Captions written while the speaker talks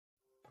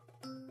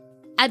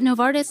At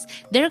Novartis,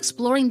 they're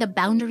exploring the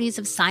boundaries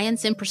of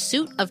science in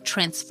pursuit of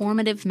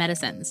transformative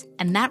medicines,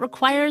 and that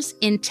requires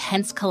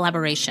intense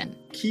collaboration.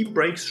 Key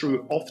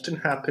breakthrough often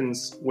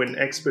happens when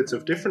experts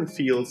of different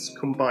fields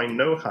combine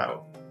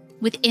know-how.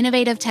 With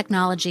innovative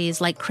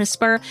technologies like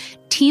CRISPR,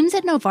 teams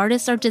at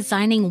Novartis are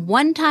designing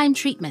one-time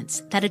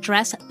treatments that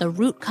address the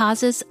root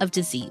causes of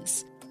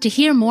disease. To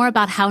hear more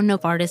about how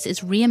Novartis is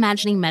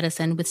reimagining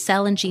medicine with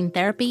cell and gene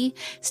therapy,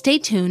 stay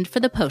tuned for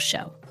the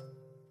post-show.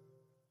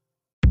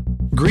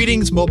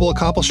 Greetings, mobile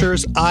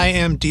accomplishers. I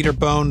am Dieter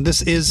Bohn.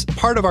 This is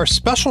part of our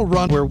special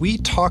run where we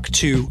talk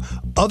to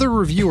other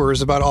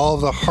reviewers about all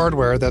of the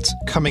hardware that's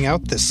coming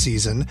out this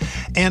season.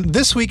 And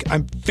this week,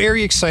 I'm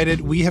very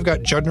excited. We have got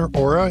Judner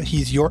Ora.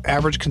 He's Your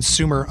Average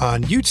Consumer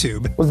on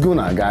YouTube. What's going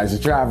on, guys?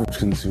 It's Your Average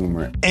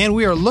Consumer. And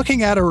we are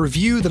looking at a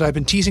review that I've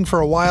been teasing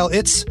for a while.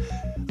 It's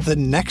the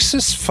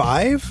Nexus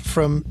 5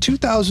 from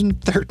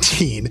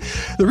 2013.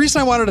 The reason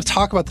I wanted to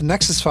talk about the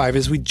Nexus 5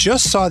 is we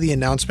just saw the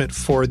announcement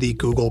for the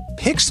Google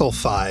Pixel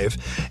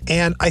 5,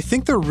 and I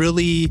think they're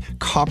really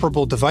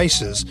comparable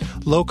devices.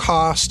 Low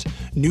cost,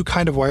 new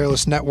kind of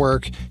wireless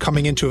network,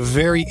 coming into a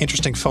very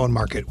interesting phone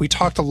market. We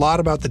talked a lot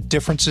about the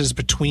differences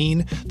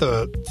between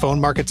the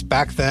phone markets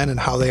back then and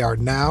how they are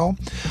now.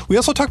 We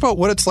also talked about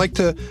what it's like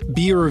to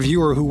be a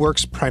reviewer who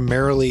works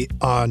primarily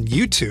on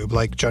YouTube,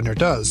 like Judner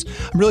does.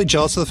 I'm really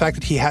jealous of the fact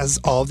that he has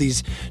all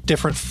these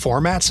different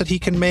formats that he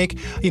can make.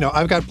 You know,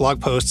 I've got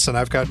blog posts and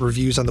I've got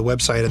reviews on the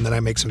website, and then I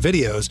make some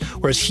videos,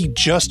 whereas he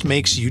just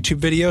makes YouTube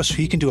videos, so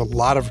he can do a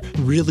lot of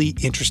really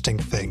interesting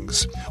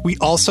things. We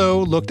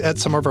also looked at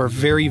some of our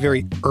very,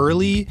 very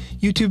early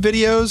YouTube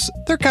videos.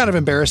 They're kind of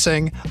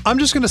embarrassing. I'm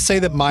just going to say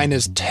that mine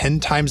is 10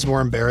 times more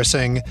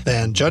embarrassing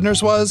than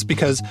Judner's was,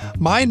 because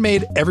mine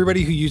made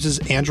everybody who uses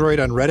Android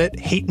on Reddit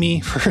hate me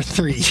for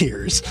 3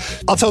 years.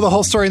 I'll tell the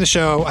whole story in the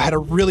show. I had a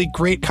really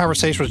great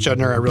conversation with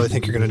Judner. I really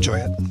think you're going to enjoy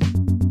it.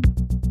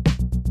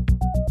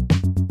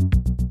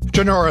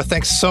 Judner Ora,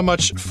 thanks so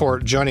much for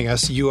joining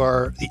us. You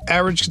are the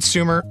Average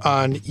Consumer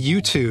on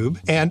YouTube,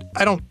 and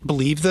I don't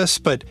believe this,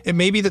 but it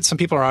may be that some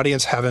people in our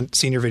audience haven't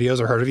seen your videos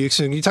or heard of you.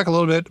 So can you talk a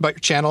little bit about your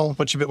channel,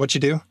 what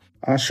you do?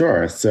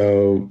 Sure.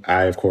 So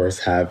I, of course,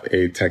 have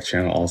a tech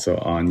channel also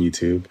on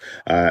YouTube.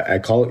 I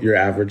call it Your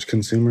Average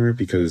Consumer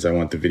because I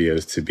want the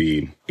videos to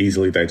be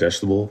easily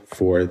digestible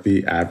for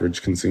the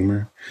average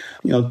consumer.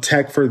 You know,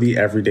 tech for the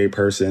everyday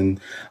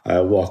person,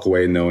 walk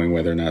away knowing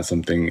whether or not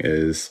something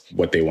is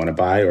what they want to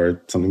buy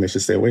or something they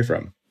should stay away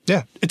from.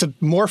 Yeah, it's a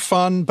more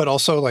fun, but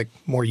also like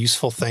more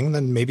useful thing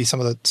than maybe some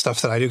of the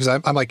stuff that I do, because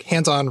I'm like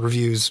hands-on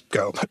reviews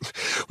go.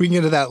 We can get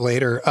into that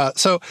later.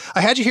 So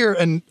I had you here,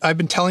 and I've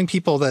been telling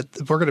people that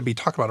we're going to be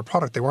talking about a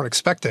product they weren't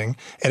expecting.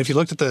 And if you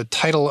looked at the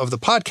title of the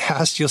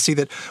podcast, you'll see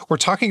that we're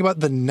talking about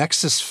the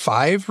Nexus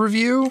 5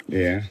 review,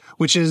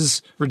 which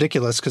is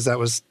ridiculous because that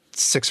was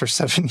 6 or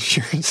 7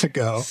 years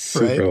ago, right?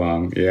 Super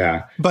long,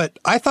 yeah. But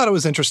I thought it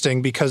was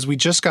interesting because we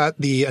just got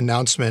the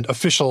announcement,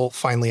 official,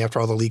 finally, after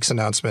all the leaks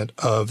announcement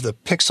of the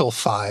Pixel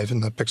 5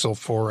 and the Pixel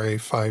 4a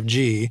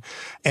 5G.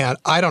 And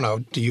I don't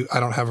know, I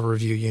don't have a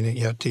review unit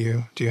yet, do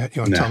you? You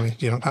want to tell me?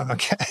 You don't have?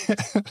 Okay.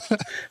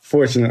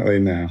 Fortunately,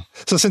 no.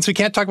 So since we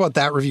can't talk about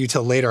that review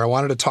till later, I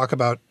wanted to talk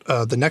about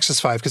the Nexus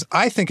 5 because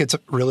I think it's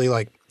really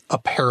like a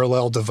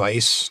parallel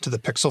device to the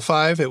Pixel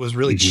 5. It was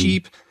really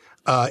cheap.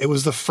 It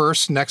was the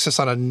first Nexus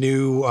on a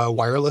new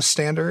wireless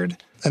standard,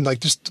 and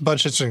like just a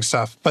bunch of interesting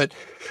stuff. But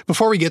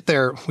before we get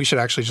there, we should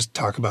actually just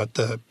talk about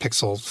the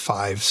Pixel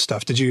 5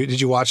 stuff. Did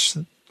you watch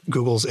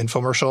Google's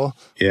infomercial?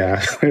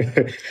 Yeah.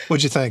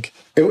 What'd you think?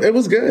 It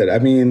was good. I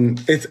mean,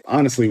 it's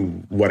honestly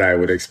what I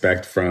would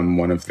expect from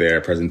one of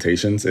their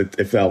presentations.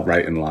 It felt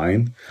right in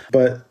line.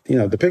 But, you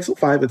know, the Pixel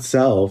 5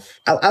 itself,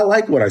 I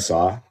like what I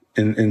saw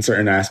in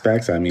certain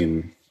aspects. I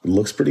mean, it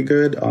looks pretty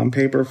good on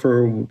paper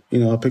for, you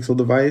know, a Pixel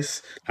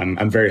device.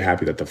 I'm very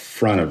happy that the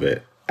front of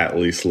it at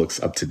least looks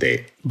up to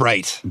date.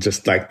 Right.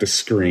 Just like the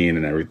screen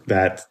and everything.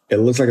 That it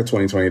looks like a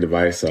 2020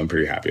 device, so I'm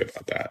pretty happy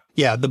about that.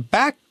 Yeah, the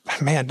back,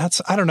 man,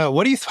 I don't know.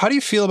 How do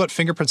you feel about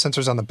fingerprint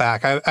sensors on the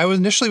back? I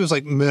initially was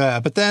like, meh,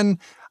 but then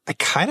I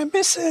kind of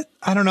miss it.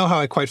 I don't know how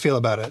I quite feel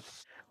about it.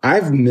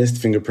 I've missed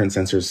fingerprint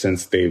sensors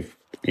since they've,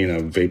 you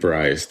know,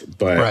 vaporized,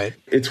 but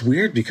It's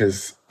weird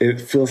because it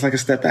feels like a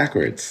step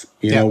backwards.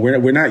 You know,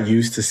 we're not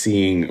used to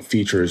seeing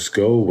features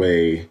go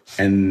away,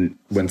 and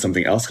when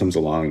something else comes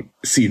along,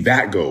 see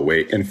that go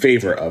away in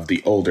favor of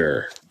the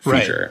older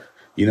feature.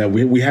 Right. You know,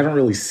 we haven't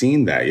really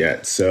seen that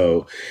yet,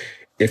 so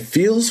it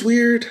feels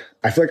weird.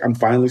 I feel like I'm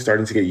finally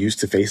starting to get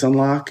used to Face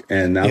Unlock,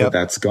 and now that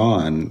that's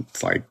gone,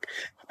 it's like,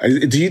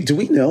 do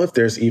we know if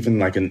there's even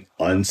like an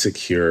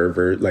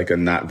unsecure, like a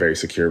not very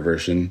secure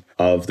version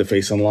of the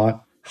Face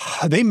Unlock?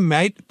 They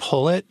might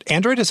pull it.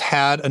 Android has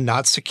had a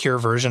not secure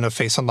version of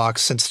Face Unlock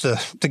since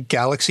the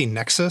Galaxy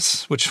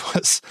Nexus, which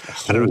was,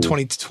 I don't know,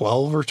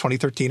 2012 or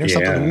 2013 or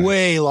something,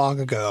 way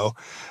long ago.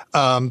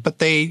 But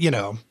they, you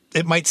know,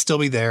 it might still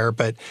be there,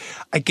 but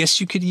I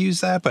guess you could use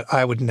that, but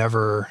I would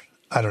never,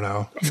 I don't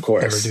know, of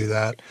course, never do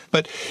that.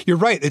 But you're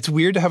right. It's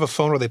weird to have a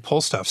phone where they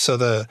pull stuff. So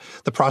the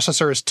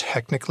processor is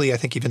technically, I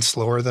think, even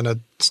slower than a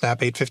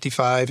Snap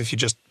 855 if you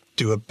just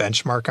do a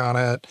benchmark on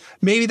it.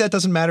 Maybe that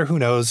doesn't matter. Who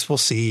knows? We'll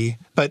see.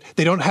 But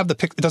they don't have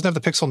it doesn't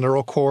have the Pixel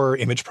Neural Core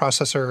image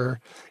processor.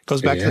 It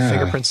goes back to the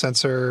fingerprint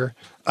sensor.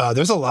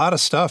 There's a lot of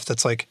stuff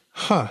that's like,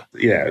 huh.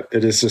 Yeah,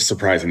 it is just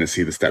surprising to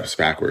see the steps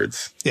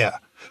backwards. Yeah.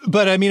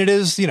 But I mean, it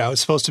is,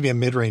 it's supposed to be a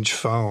mid-range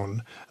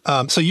phone.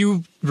 So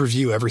you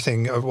review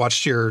everything. I've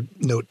watched your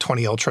Note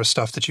 20 Ultra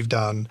stuff that you've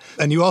done.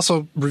 And you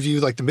also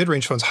review like the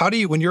mid-range phones. How do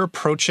you, when you're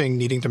approaching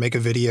needing to make a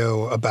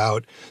video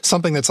about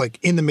something that's like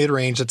in the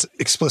mid-range, that's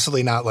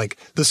explicitly not like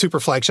the super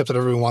flagship that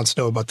everyone wants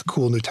to know about the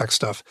cool new tech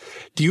stuff,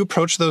 do you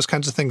approach those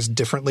kinds of things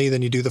differently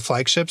than you do the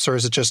flagships? Or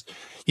is it just,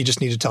 you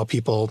just need to tell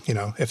people,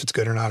 if it's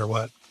good or not or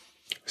what?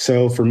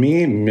 So for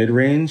me,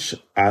 mid-range,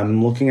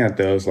 I'm looking at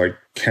those like,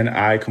 can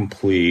I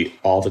complete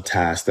all the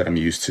tasks that I'm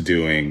used to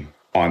doing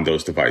on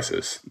those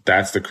devices?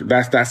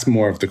 That's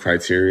more of the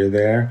criteria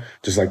there.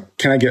 Just like,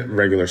 can I get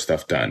regular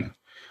stuff done?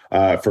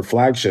 For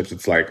flagships,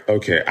 it's like,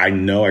 okay, I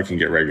know I can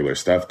get regular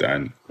stuff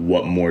done.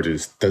 What more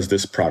does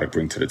this product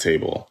bring to the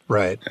table?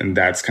 Right. And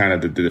that's kind of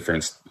the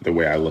difference, the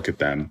way I look at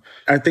them.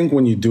 I think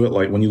when you do it,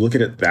 like when you look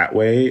at it that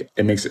way,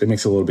 it makes it a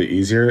little bit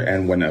easier.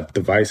 And when a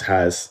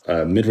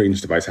mid-range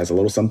device has a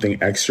little something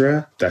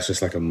extra, that's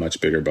just like a much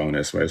bigger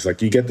bonus. Where it's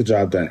like you get the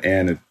job done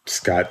and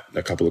it's got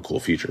a couple of cool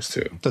features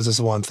too. Does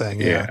this one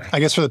thing? Yeah. I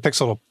guess for the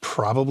Pixel, it'll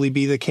probably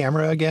be the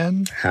camera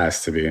again.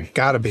 Has to be.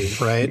 Gotta be,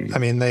 right? I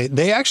mean,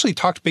 they actually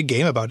talked big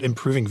game about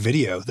improving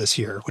video this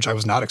year, which I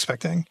was not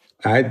expecting.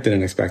 I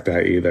didn't expect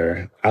that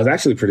either. I was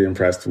actually pretty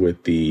impressed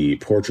with the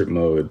portrait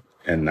mode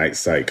and night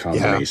sight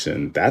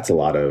combination. Yeah. That's a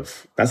lot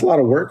of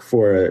work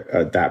for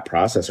that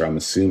processor, I'm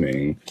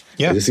assuming.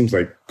 Yeah. It just seems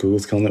like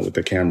Google's killing it with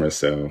the camera,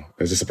 so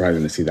it's just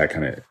surprising to see that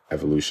kind of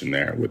evolution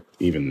there with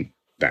even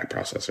that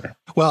processor.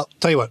 Well,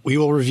 tell you what, we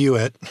will review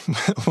it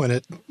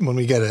when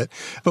we get it,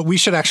 but we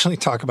should actually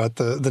talk about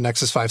the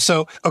Nexus 5.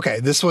 So, okay,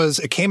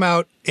 it came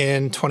out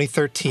in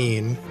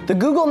 2013. The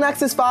Google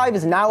Nexus 5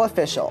 is now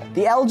official.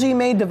 The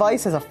LG-made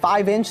device has a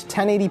 5-inch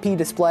 1080p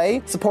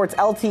display, supports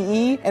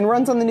LTE, and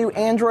runs on the new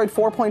Android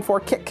 4.4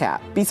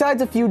 KitKat.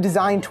 Besides a few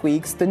design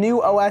tweaks, the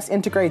new OS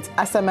integrates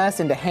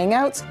SMS into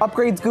Hangouts,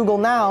 upgrades Google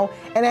Now,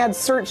 and adds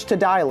search to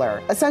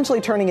Dialer,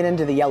 essentially turning it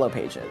into the Yellow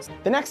Pages.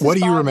 What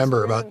do you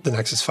remember about the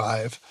Nexus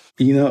 5?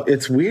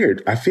 It's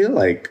weird. I feel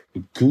like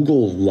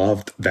Google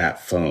loved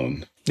that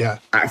phone. Yeah.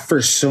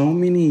 For so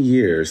many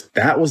years,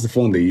 that was the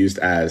phone they used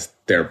as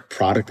their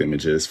product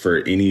images for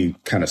any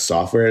kind of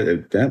software.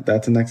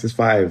 That's a Nexus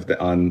 5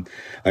 on,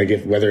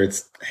 like, whether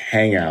it's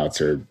Hangouts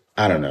or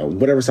I don't know,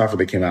 whatever software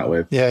they came out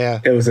with.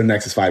 Yeah. It was a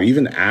Nexus 5,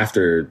 even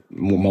after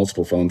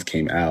multiple phones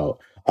came out.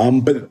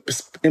 But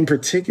in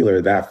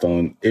particular, that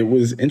phone, it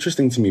was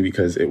interesting to me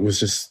because it was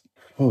just,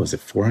 what was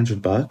it,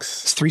 $400?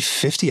 It's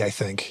 $350, I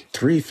think.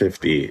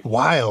 $350.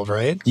 Wild,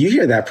 right? You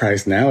hear that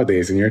price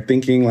nowadays and you're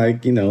thinking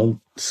like,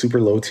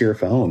 super low tier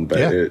phone, but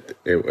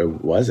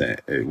it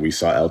wasn't. We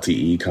saw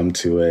LTE come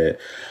to it.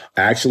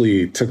 I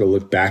actually took a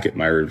look back at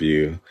my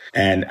review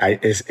and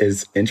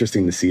it's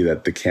interesting to see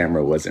that the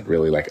camera wasn't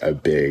really like a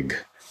big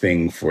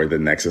thing for the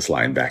Nexus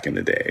line back in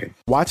the day.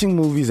 Watching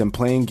movies and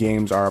playing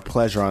games are a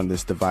pleasure on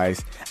this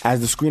device as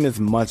the screen is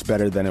much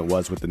better than it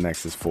was with the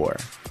Nexus 4.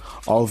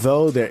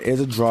 Although there is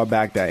a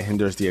drawback that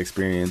hinders the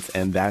experience,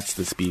 and that's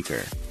the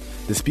speaker.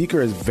 The speaker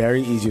is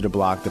very easy to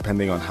block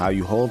depending on how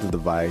you hold the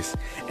device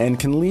and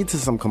can lead to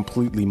some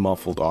completely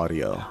muffled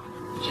audio.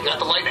 You got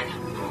the lightning.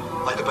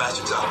 Light the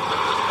bastards out.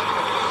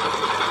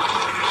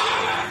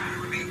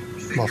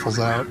 Muffles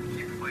out.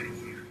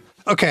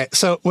 Okay,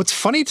 so what's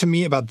funny to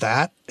me about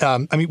that,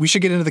 we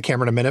should get into the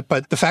camera in a minute,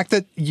 but the fact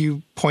that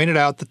you pointed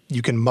out that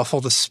you can muffle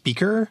the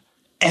speaker,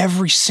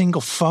 every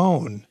single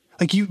phone.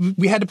 Like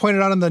we had to point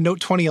it out on the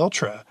Note 20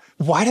 Ultra.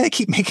 Why do they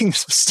keep making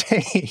this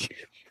mistake?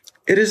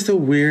 It is the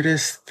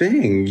weirdest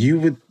thing. You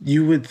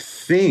would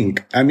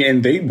think,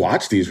 and they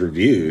watch these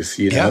reviews,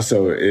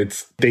 so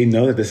they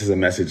know that this is a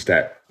message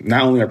that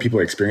not only are people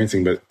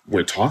experiencing, but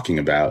we're talking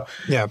about.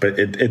 Yeah. But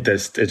it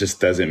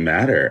just doesn't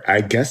matter.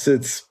 I guess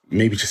it's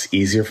maybe just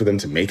easier for them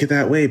to make it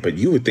that way, but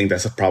you would think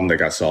that's a problem that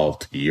got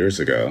solved years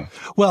ago.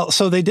 Well,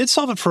 so they did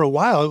solve it for a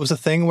while. It was a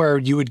thing where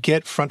you would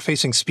get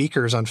front-facing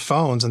speakers on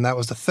phones, and that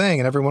was the thing.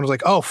 And everyone was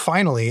like, oh,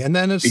 finally. And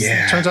then it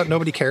turns out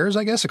nobody cares,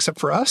 I guess, except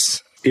for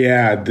us.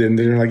 Yeah, then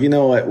they're like, you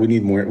know what? We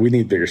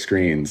need bigger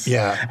screens.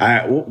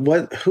 Yeah.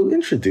 Who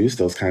introduced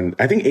those kind of,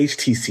 I think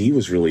HTC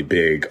was really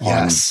big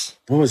on,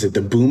 what was it?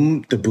 The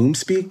boom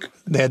speak?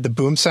 They had the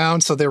boom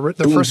sound. So their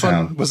first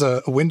one was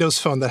a Windows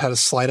phone that had a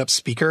slide up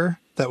speaker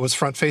that was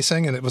front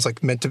facing, and it was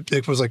meant to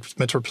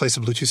replace a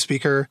Bluetooth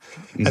speaker.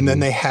 Mm-hmm. And then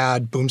they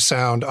had boom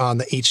sound on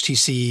the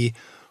HTC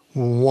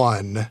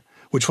One,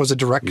 which was a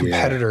direct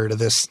competitor to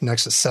this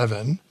Nexus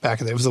 7 back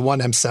in the day. It was the One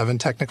M7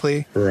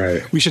 technically.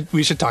 Right. We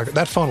should talk.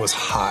 That phone was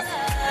hot.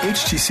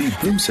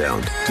 HTC Boom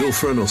Sound, dual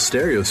frontal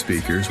stereo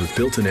speakers with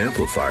built-in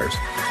amplifiers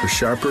for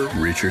sharper,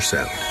 richer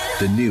sound.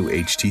 The new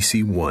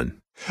HTC One.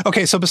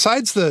 Okay, so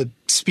besides the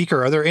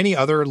speaker, are there any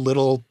other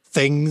little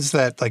things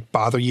that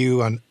bother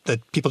you on that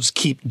people just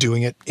keep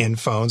doing it in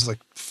phones? Like,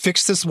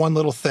 fix this one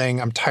little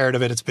thing. I'm tired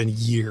of it. It's been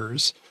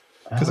years.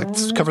 Because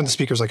like covering the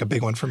speaker is like a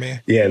big one for me.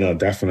 Yeah, no,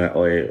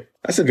 definitely.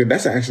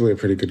 That's actually a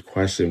pretty good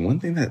question. One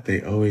thing that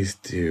they always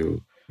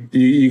do.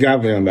 You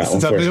got me on that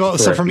one.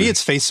 So for me,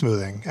 it's face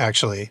smoothing,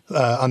 actually,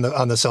 on the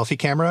selfie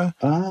camera.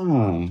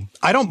 Oh.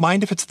 I don't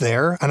mind if it's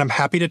there, and I'm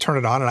happy to turn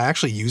it on, and I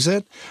actually use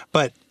it.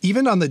 But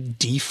even on the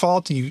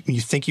default, you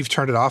think you've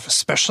turned it off,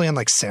 especially on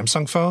like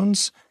Samsung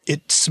phones,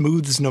 it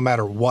smooths no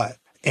matter what.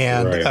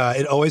 And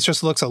it always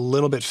just looks a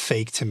little bit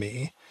fake to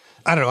me.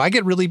 I don't know. I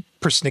get really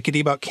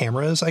persnickety about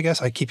cameras, I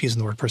guess. I keep using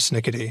the word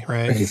persnickety,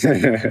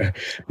 right?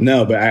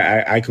 No, but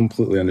I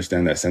completely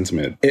understand that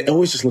sentiment. It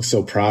always just looks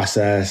so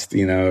processed,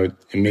 you know,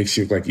 it makes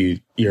you look like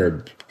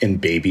you're in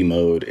baby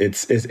mode.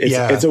 It's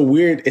a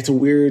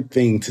weird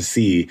thing to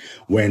see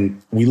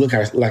when we look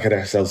at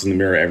ourselves in the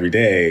mirror every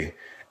day.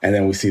 And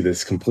then we see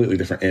this completely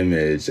different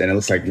image, and it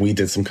looks like we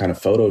did some kind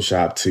of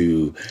Photoshop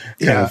to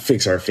kind of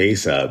fix our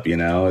face up, you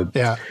know?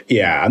 Yeah.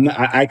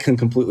 I can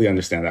completely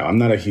understand that. I'm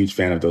not a huge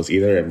fan of those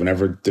either.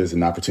 Whenever there's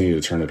an opportunity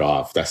to turn it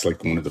off, that's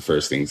like one of the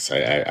first things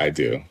I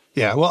do.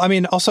 Yeah. Well, I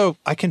mean, also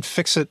I can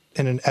fix it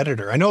in an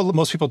editor. I know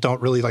most people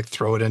don't really like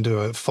throw it into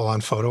a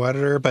full-on photo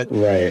editor, but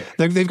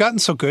they've gotten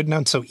so good now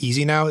and so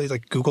easy now.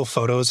 Like Google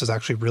Photos is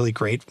actually really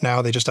great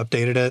now. They just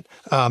updated it.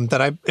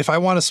 That if I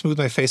want to smooth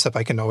my face up,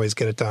 I can always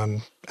get it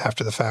done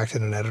after the fact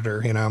in an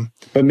editor, you know?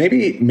 But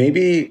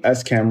maybe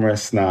us camera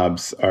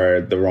snobs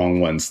are the wrong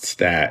ones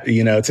to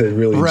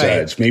really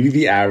judge. Maybe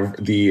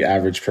the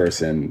average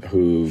person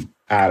who,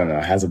 I don't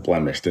know, has a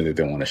blemish that they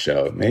don't want to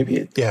show.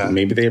 Maybe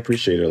they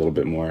appreciate it a little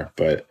bit more,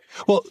 but.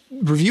 Well,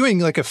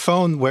 reviewing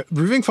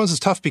phones is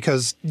tough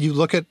because you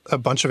look at a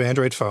bunch of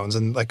Android phones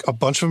and like a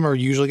bunch of them are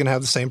usually going to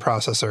have the same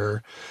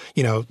processor.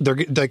 You know,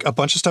 they're like a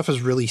bunch of stuff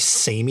is really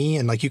samey,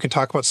 and like you can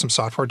talk about some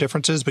software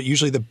differences, but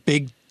usually the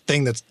big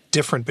thing that's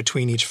different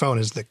between each phone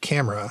is the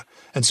camera.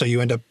 And so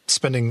you end up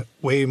spending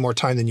way more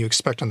time than you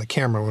expect on the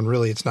camera when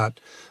really it's not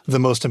the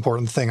most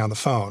important thing on the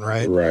phone,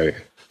 right? Right.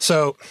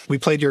 So we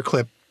played your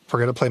clip. We're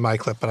going to play my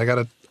clip, but I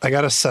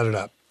gotta set it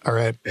up. All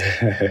right.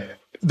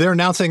 They're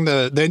announcing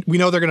we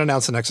know they're going to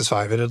announce the Nexus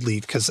 5. It had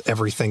leaked because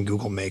everything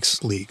Google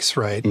makes leaks,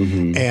 right?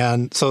 Mm-hmm.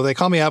 And so they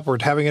call me up. We're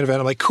having an event.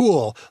 I'm like,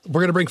 cool.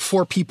 We're going to bring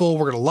 4 people.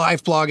 We're going to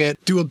live blog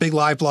it, do a big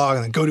live blog,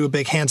 and then go do a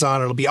big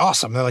hands-on. It'll be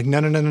awesome. They're like, no.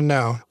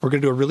 We're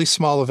going to do a really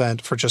small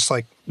event for just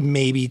like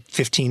maybe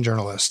 15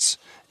 journalists.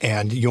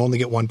 And you only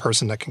get one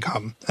person that can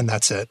come, and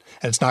that's it.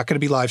 And it's not going to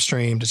be live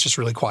streamed. It's just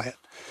really quiet.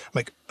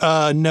 I'm like,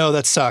 no,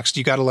 that sucks.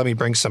 You got to let me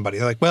bring somebody.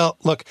 They're like, well,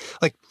 look,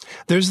 like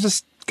there's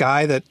this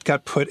guy that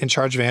got put in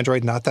charge of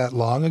Android not that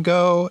long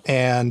ago.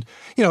 And,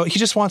 you know,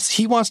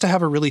 he wants to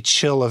have a really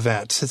chill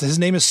event. His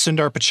name is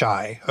Sundar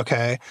Pichai.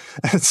 Okay.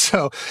 And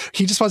so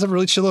he just wants to have a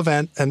really chill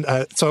event. And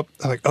so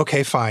I'm like,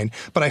 okay, fine.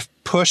 But I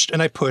pushed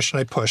and I pushed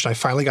and I pushed. And I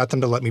finally got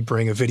them to let me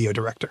bring a video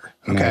director.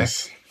 Okay.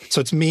 Nice. So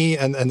it's me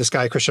and this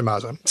guy, Christian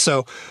Maza.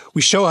 So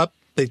we show up,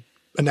 they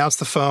announce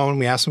the phone.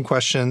 We ask some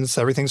questions.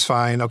 Everything's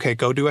fine. Okay.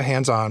 Go do a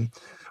hands-on.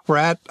 We're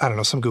at, I don't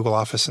know, some Google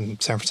office in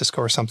San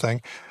Francisco or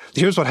something.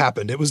 Here's what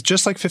happened. It was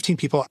just like 15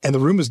 people, and the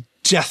room was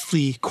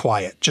deathly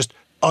quiet, just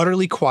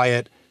utterly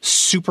quiet,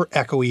 super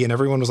echoey, and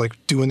everyone was like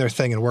doing their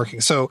thing and working.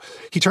 So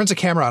he turns the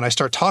camera on, I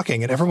start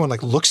talking, and everyone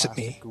like looks at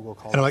me,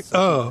 and I'm like,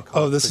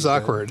 oh, this is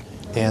awkward.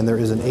 And there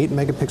is an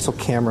 8-megapixel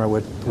camera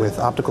with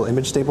optical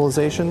image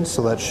stabilization,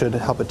 so that should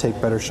help it take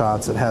better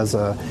shots. It has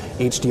a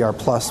HDR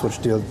Plus,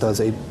 which does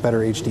better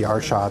HDR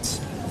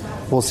shots.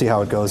 We'll see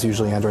how it goes.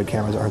 Usually Android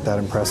cameras aren't that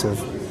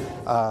impressive.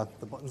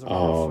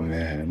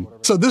 Man.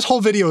 So this whole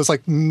video is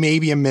like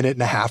maybe a minute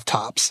and a half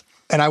tops.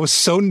 And I was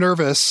so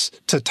nervous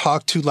to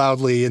talk too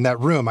loudly in that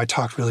room. I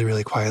talked really,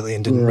 really quietly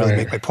and didn't really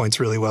make my points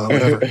really well or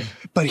whatever.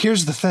 But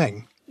here's the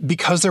thing.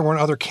 Because there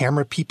weren't other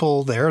camera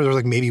people there was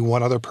like maybe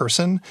one other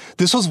person.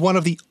 This was one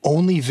of the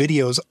only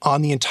videos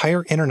on the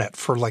entire internet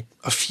for like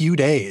a few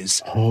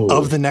days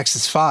of the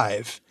Nexus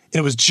 5. And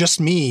it was just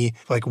me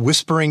like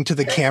whispering to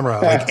the camera,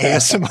 like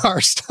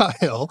ASMR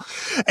style,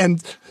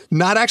 and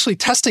not actually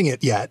testing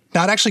it yet,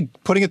 not actually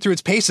putting it through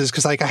its paces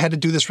because like I had to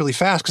do this really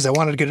fast because I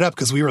wanted to get it up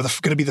because we were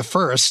going to be the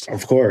first.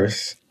 Of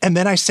course. And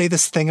then I say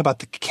this thing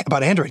about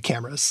Android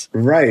cameras.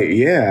 Right,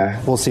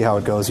 yeah. We'll see how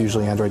it goes.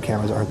 Usually Android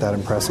cameras aren't that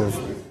impressive.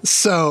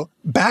 So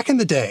back in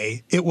the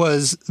day, it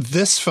was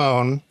this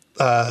phone.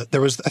 I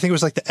think it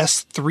was like the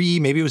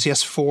S3, maybe it was the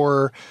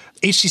S4.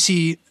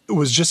 HTC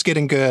was just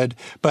getting good.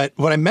 But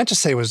what I meant to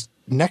say was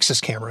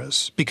Nexus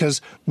cameras, because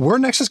were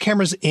Nexus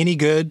cameras any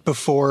good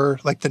before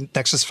like the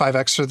Nexus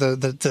 5X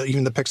or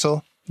even the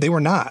Pixel? They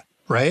were not,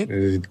 right?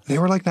 They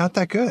were like not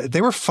that good.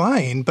 They were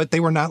fine, but they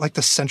were not like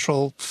the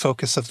central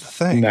focus of the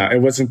thing. No, it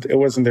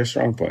wasn't their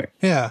strong point.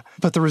 Yeah.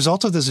 But the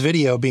result of this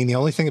video being the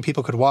only thing that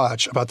people could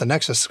watch about the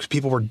Nexus, because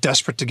people were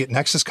desperate to get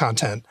Nexus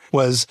content,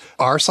 was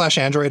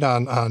r/Android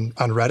on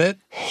Reddit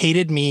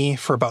hated me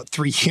for about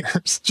 3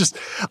 years.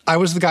 I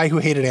was the guy who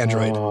hated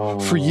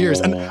Android for years.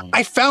 And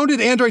I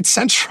founded Android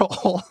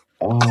Central.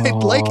 I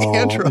like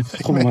Android.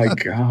 Oh my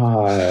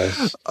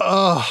gosh.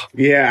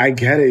 Yeah, I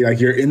get it. Like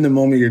you're in the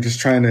moment, you're just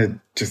trying to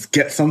just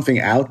get something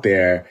out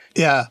there.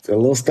 Yeah. It's a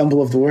little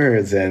stumble of the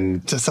words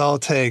and just all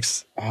it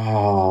takes.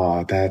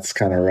 Oh, that's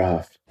kind of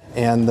rough.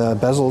 And the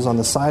bezels on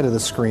the side of the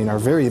screen are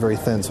very, very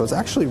thin, so it's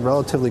actually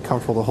relatively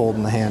comfortable to hold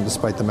in the hand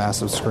despite the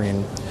massive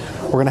screen.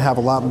 We're going to have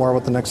a lot more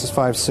with the Nexus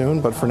 5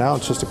 soon, but for now,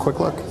 it's just a quick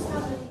look.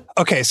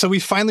 Okay, so we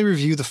finally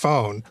reviewed the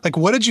phone. Like,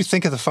 what did you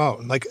think of the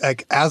phone? Like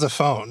as a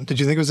phone, did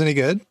you think it was any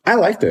good? I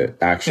liked it,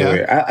 actually.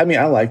 Yeah. I mean,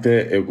 I liked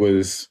it. It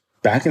was,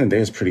 back in the day,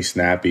 it was pretty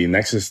snappy.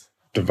 Nexus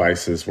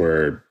devices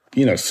were,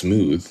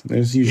 smooth. It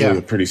was usually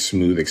a pretty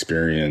smooth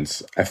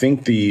experience. I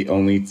think the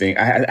only thing,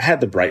 I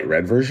had the bright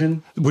red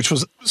version. Which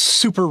was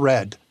super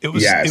red. It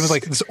was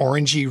like this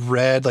orangey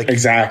red. Like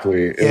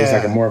Exactly. It was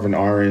like more of an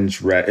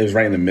orange red. It was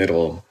right in the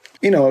middle.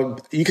 You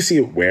can see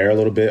it wear a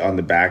little bit on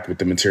the back with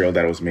the material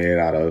that it was made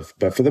out of.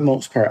 But for the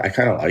most part, I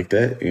kind of liked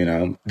it.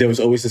 There was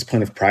always this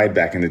point of pride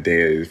back in the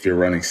day. If you're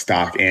running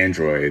stock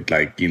Android,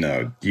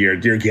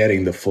 you're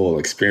getting the full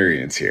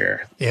experience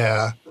here.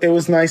 Yeah. It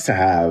was nice to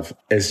have.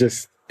 It's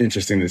just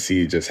interesting to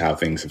see just how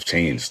things have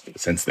changed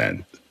since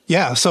then.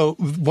 Yeah, so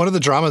one of the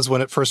dramas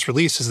when it first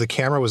released is the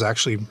camera was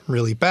actually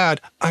really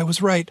bad. I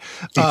was right.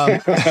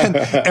 And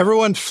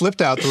everyone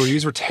flipped out. The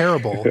reviews were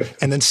terrible.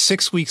 And then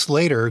 6 weeks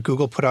later,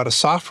 Google put out a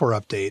software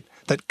update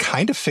that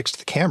kind of fixed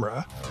the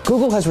camera.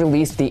 Google has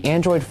released the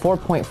Android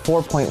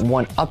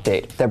 4.4.1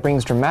 update that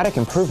brings dramatic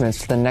improvements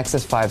to the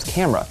Nexus 5's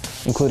camera,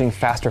 including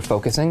faster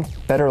focusing,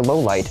 better low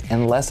light,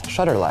 and less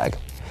shutter lag.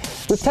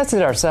 We've tested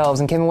it ourselves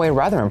and came away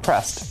rather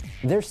impressed.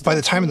 By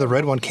the time the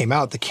red one came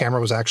out, the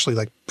camera was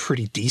actually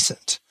pretty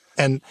decent.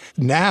 And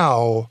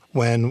now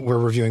when we're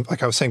reviewing,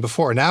 like I was saying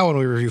before, now when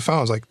we review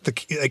phones,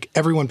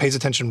 everyone pays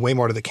attention way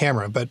more to the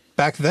camera. But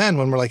back then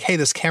when we're like, hey,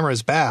 this camera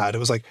is bad, it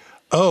was like,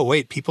 oh,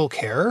 wait, people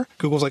care?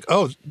 Google's like,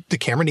 oh, the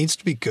camera needs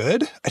to be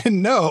good? I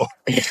didn't know.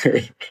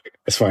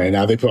 It's funny.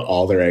 Now they put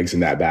all their eggs in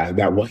that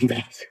one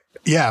basket.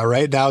 Yeah,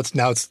 right. Now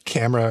it's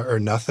camera or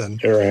nothing.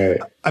 Right.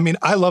 I mean,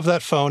 I love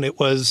that phone. It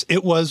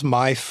was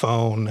my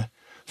phone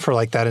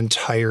for that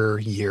entire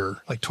year,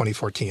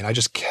 2014. I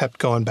just kept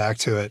going back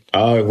to it.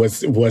 Oh,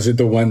 was it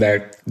the one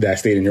that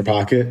stayed in your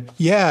pocket?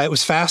 Yeah, it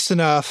was fast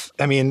enough.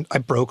 I mean, I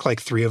broke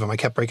 3 of them. I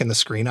kept breaking the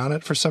screen on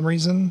it for some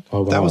reason.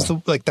 Oh, wow. That was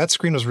that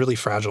screen was really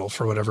fragile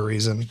for whatever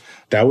reason.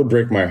 That would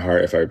break my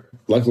heart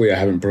luckily I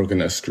haven't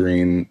broken a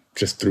screen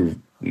just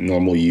through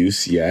normal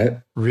use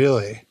yet.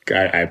 Really?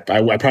 I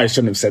probably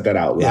shouldn't have said that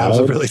out loud. Yeah, it was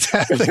a really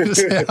bad thing to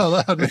say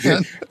out loud,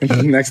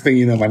 man. Next thing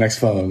you know, my next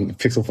phone,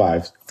 Pixel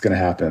 5, it's going to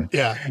happen.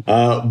 Yeah.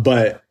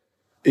 But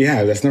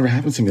yeah, that's never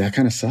happened to me. That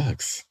kind of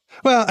sucks.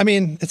 Well, I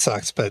mean, it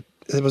sucks, but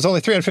it was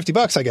only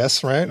 $350, I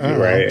guess, right?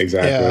 Right,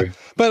 exactly. Yeah.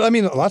 But I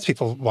mean, lots of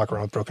people walk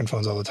around with broken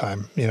phones all the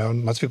time.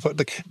 Lots of people,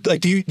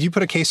 do you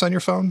put a case on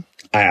your phone?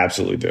 I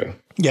absolutely do.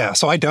 Yeah,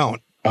 so I don't.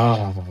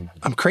 Oh,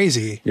 I'm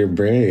crazy. You're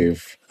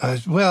brave.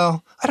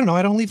 Well, I don't know.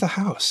 I don't leave the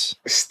house.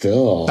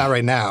 Still. Not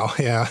right now.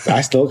 Yeah.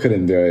 I still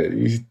couldn't do it.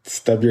 You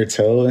stub your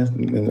toe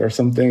or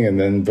something, and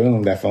then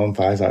boom, that phone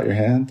flies out your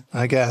hand.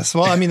 I guess.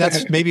 Well, I mean,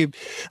 that's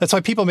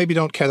why people maybe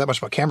don't care that much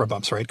about camera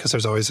bumps, right? Because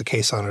there's always a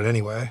case on it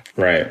anyway.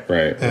 Right.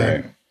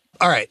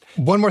 All right.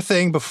 One more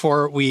thing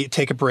before we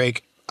take a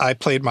break. I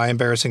played my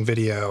embarrassing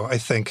video. I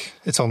think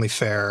it's only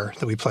fair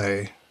that we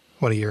play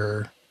one of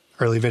your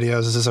early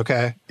videos. Is this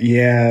okay?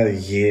 Yeah.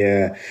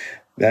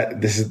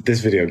 This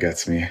video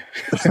gets me.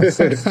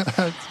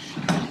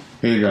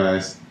 Hey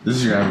guys, this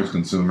is your average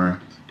consumer,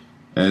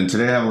 and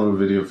today I have a little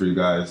video for you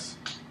guys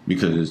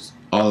because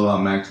All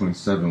About Mac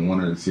 27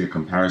 wanted to see a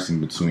comparison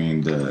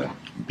between the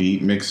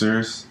Beat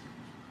mixers,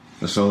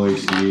 the Solo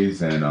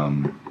HDs, and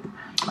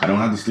I don't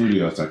have the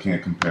studio, so I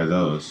can't compare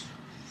those,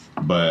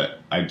 but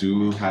I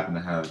do happen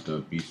to have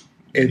the Beat.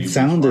 It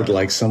sounded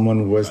like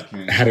someone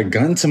had a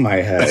gun to my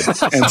head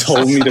and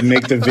told me to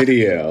make the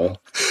video.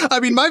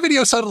 I mean, my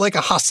video sounded like a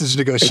hostage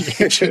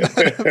negotiation.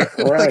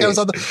 Right. I was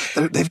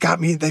they've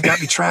got me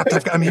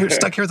trapped. I'm here,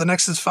 stuck here with the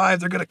Nexus 5.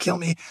 They're going to kill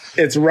me.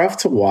 It's rough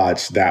to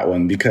watch that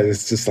one because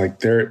it's just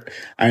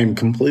I'm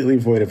completely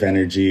void of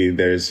energy.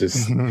 There's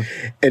just,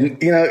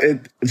 and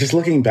just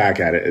looking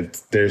back at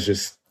it, there's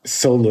just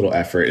so little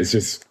effort. It's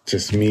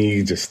just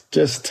me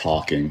just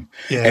talking.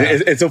 Yeah.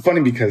 And it's so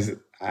funny because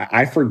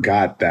I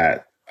forgot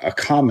that a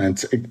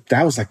comment,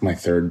 that was my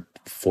third,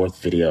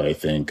 fourth video, I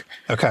think.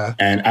 Okay.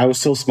 And I was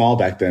so small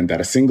back then that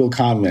a single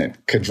comment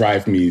could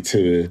drive me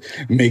to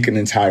make an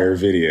entire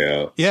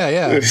video.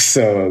 Yeah.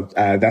 So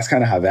that's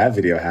kind of how that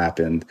video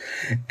happened.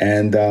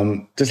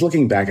 And just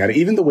looking back at it,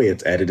 even the way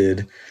it's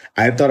edited,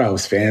 I thought I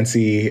was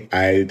fancy.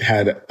 I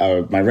had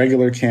my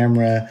regular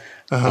camera,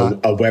 a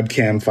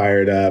webcam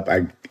fired up.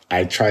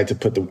 I tried to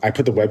put the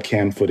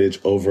webcam footage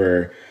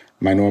over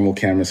my normal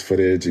camera's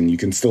footage, and you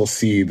can still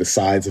see the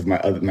sides of my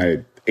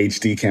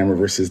HD camera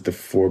versus the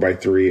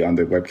 4x3 on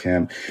the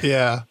webcam.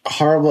 Yeah.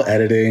 Horrible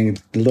editing,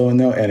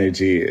 no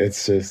energy.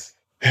 It's just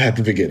at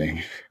the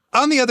beginning.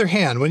 On the other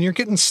hand, when you're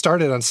getting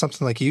started on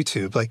something like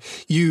YouTube,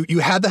 you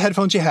had the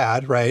headphones you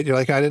had, right? You're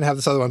like, I didn't have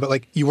this other one,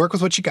 but you work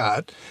with what you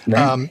got.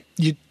 Right.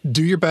 You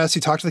do your best.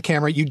 You talk to the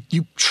camera.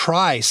 You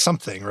try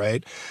something,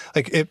 right?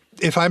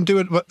 If I'm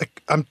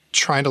I'm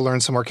trying to learn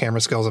some more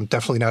camera skills. I'm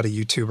definitely not a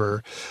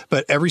YouTuber,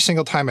 but every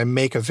single time I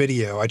make a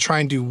video, I try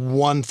and do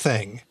one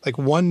thing,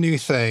 one new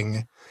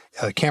thing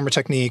camera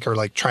technique or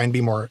like try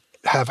and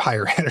have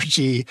higher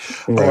energy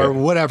or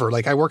whatever.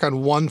 Like I work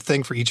on one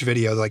thing for each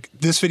video. Like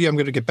this video, I'm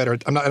going to get better.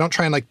 I don't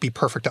try and like be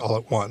perfect all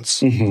at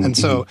once. And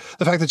so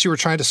the fact that you were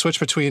trying to switch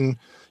between,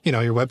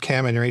 your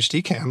webcam and your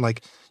HD cam,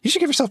 like you should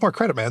give yourself more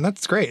credit, man.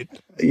 That's great.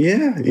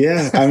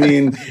 Yeah. I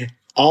mean,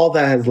 all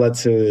that has led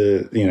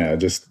to,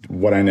 just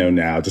what I know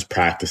now, just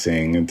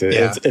practicing. And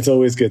it's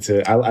always good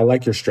I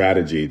like your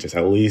strategy. Just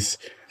at least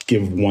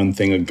give one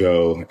thing a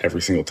go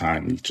every single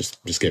time. You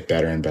just get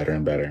better and better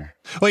and better.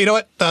 Well, you know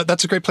what?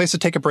 That's a great place to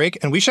take a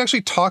break. And we should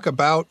actually talk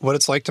about what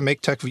it's like to make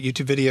tech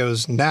YouTube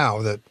videos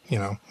now that, we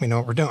know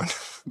what we're doing.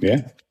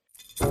 Yeah.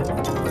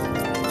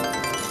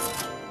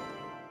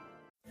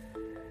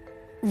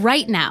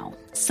 Right now,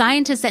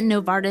 scientists at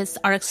Novartis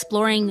are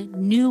exploring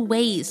new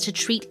ways to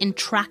treat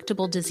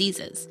intractable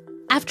diseases.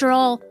 After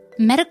all,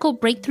 medical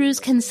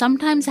breakthroughs can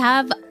sometimes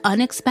have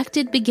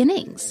unexpected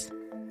beginnings.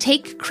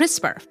 Take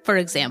CRISPR, for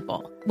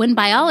example. When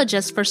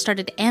biologists first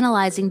started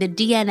analyzing the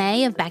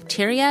DNA of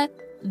bacteria,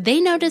 they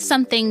noticed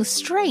something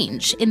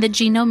strange in the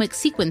genomic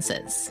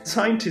sequences.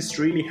 Scientists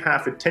really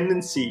have a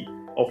tendency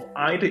of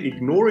either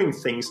ignoring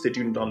things they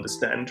do not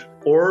understand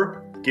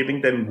or giving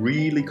them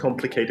really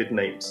complicated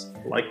names,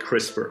 like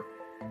CRISPR.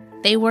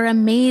 They were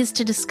amazed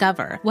to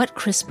discover what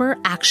CRISPR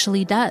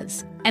actually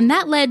does, and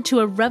that led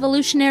to a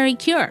revolutionary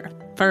cure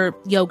for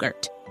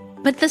yogurt.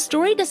 But the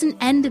story doesn't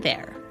end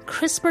there.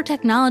 CRISPR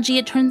technology,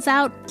 it turns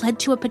out, led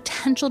to a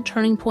potential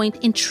turning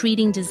point in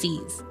treating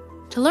disease.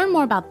 To learn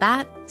more about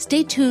that,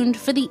 stay tuned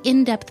for the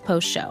in-depth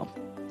post-show.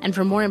 And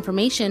for more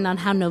information on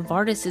how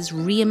Novartis is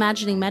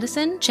reimagining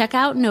medicine, check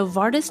out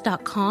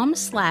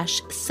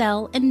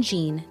novartis.com/cell and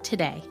gene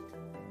today.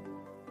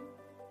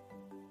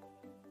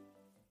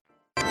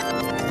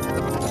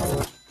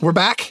 We're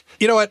back.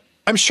 You know what?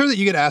 I'm sure that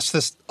you get asked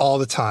this all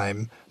the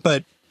time,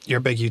 but you're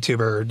a big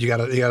YouTuber. You got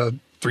a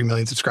 3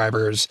 million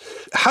subscribers.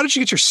 How did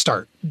you get your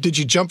start? Did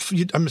you jump?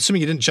 I'm assuming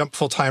you didn't jump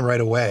full time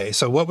right away.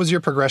 So what was your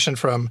progression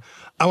from,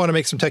 I want to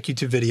make some tech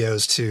YouTube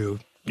videos, to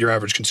your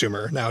average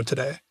consumer now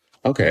today?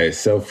 Okay.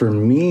 So for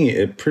me,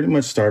 it pretty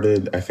much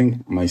started, I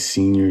think, my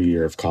senior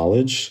year of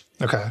college.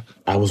 Okay.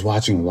 I was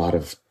watching a lot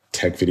of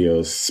tech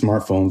videos.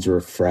 Smartphones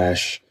were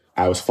fresh.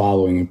 I was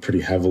following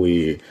pretty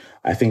heavily,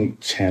 I think,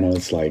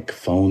 channels like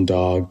Phone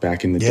Dog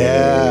back in the day.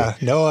 Yeah,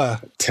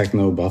 Noah.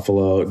 Techno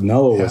Buffalo.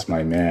 Noah was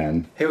my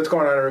man. Hey, what's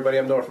going on, everybody?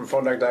 I'm Noah from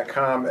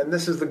PhoneDog.com, and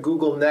this is the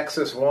Google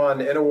Nexus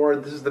One. In a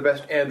word, this is the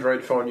best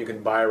Android phone you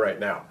can buy right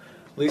now,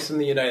 at least in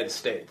the United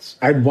States.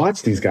 I'd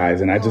watch these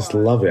guys, and I just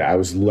love it. I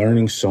was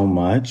learning so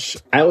much.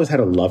 I always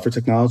had a love for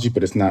technology,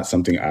 but it's not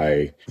something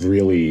I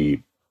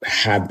really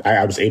had.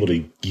 I was able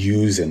to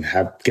use and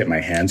get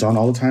my hands on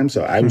all the time.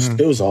 So I was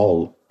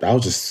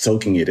just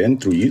soaking it in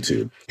through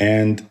YouTube.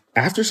 And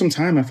after some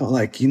time, I felt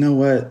like, you know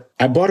what?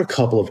 I bought a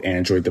couple of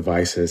Android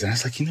devices, and I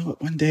was like, you know what?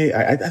 One day,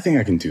 I think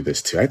I can do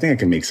this too. I think I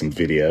can make some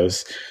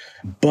videos.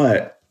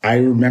 But I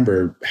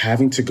remember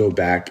having to go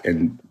back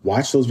and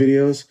watch those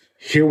videos,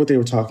 hear what they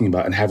were talking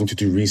about, and having to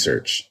do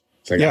research.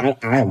 It's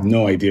like, I have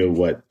no idea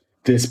what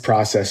this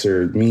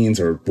processor means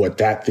or what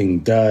that thing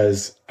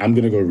does. I'm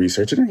going to go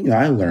research it. And,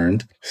 I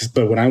learned.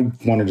 But when I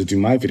wanted to do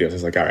my videos, I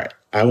was like, all right,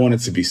 I want it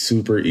to be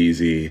super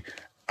easy.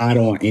 I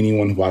don't want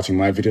anyone watching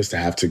my videos to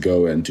have to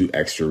go and do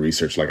extra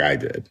research like I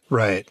did.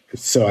 Right.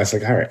 So I was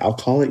like, all right, I'll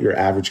call it your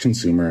average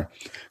consumer,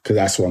 because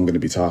that's what I'm going to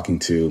be talking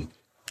to.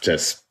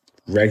 Just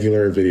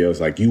regular videos.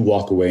 Like, you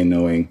walk away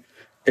knowing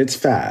it's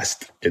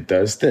fast. It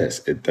does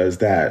this. It does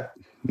that.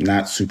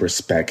 Not super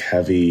spec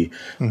heavy.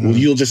 Well,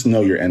 you'll just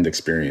know your end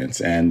experience.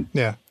 And,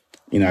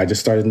 I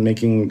just started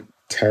making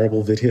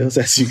terrible videos,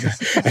 as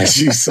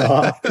you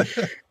saw.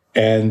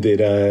 And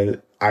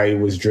I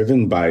was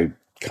driven by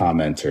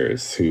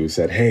commenters who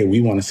said, hey, we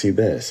want to see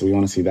this, we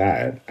want to see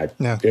that.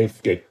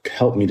 It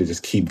helped me to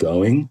just keep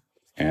going,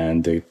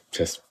 and it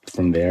just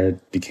from there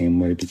became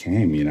what it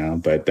became,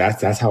 but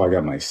that's how I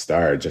got my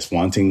start, just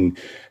wanting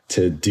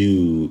to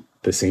do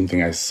the same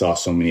thing I saw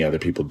so many other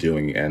people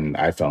doing and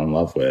I fell in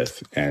love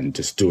with, and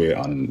just do it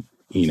on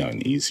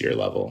an easier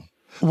level.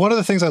 One of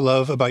the things I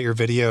love about your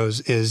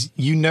videos is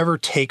you never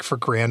take for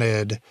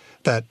granted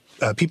that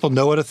people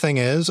know what a thing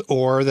is,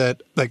 or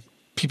that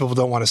people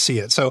don't want to see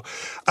it. So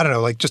I don't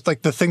know,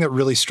 the thing that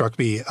really struck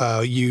me,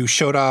 you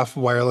showed off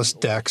wireless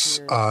DeX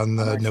on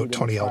the Note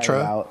 20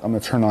 Ultra. I'm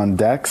going to turn on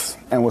DeX.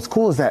 And what's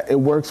cool is that it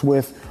works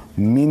with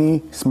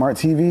mini smart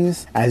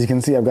TVs. As you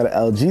can see, I've got an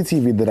LG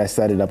TV that I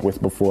set it up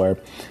with before.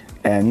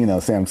 And,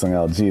 Samsung,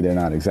 LG, they're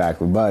not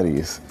exactly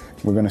buddies.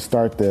 We're going to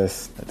start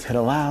this. Let's hit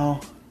allow.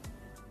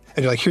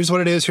 And you're like, here's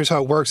what it is. Here's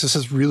how it works. This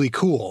is really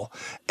cool.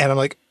 And I'm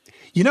like,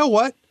 you know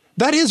what?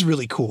 That is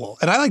really cool.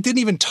 And I didn't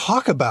even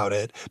talk about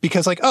it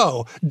because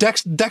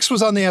Dex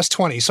was on the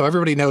S20, so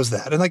everybody knows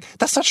that. And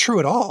that's not true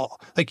at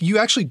all. You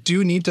actually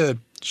do need to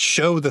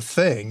show the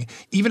thing,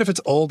 even if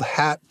it's old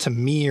hat to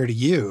me or to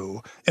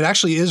you. It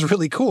actually is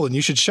really cool, and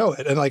you should show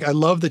it. And I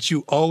love that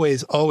you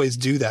always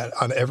do that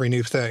on every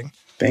new thing.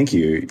 Thank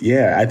you.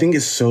 Yeah, I think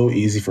it's so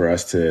easy for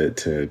us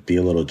to be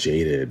a little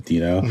jaded,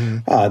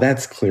 Oh,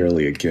 that's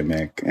clearly a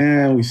gimmick.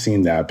 We've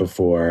seen that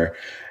before.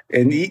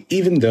 And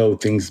even though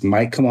things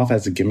might come off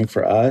as a gimmick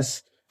for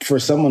us, for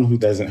someone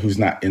who's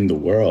not in the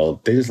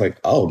world, they're just like,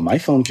 oh, my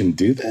phone can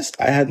do this?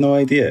 I had no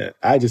idea.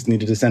 I just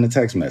needed to send a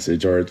text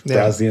message or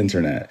browse the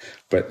internet.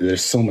 But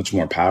there's so much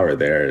more power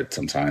there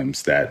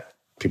sometimes that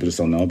people just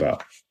don't know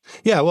about.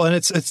 Yeah, well, and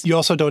it's you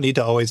also don't need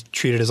to always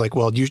treat it as like,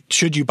 well,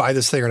 should you buy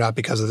this thing or not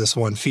because of this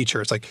one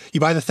feature? It's like you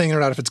buy the thing or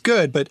not if it's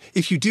good, but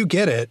if you do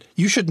get it,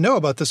 you should know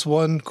about this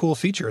one cool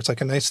feature. It's like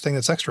a nice thing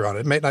that's extra on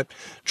it. It might not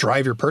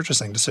drive your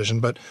purchasing decision,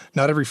 but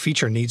not every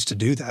feature needs to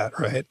do that,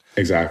 right?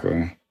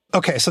 Exactly.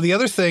 Okay, so the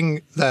other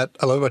thing that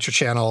I love about your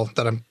channel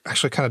that I'm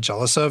actually kind of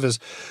jealous of is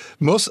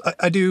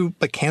I do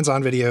like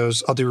hands-on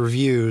videos, I'll do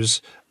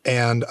reviews,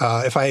 and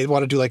if I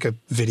want to do like a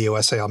video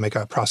essay, I'll make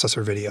a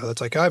processor video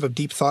that's like, I have a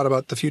deep thought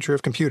about the future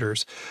of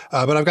computers,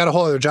 but I've got a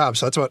whole other job,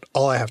 so that's about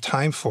all I have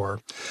time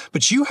for.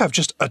 But you have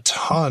just a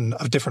ton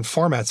of different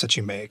formats that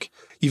you make.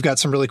 You've got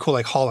some really cool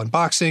like haul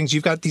unboxings.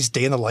 You've got these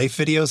day in the life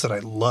videos that I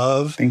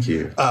love. Thank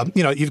you.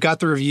 You've got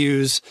the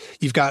reviews.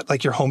 You've got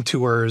like your home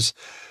tours.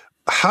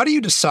 How do you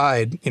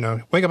decide,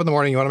 wake up in the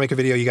morning, you want to make a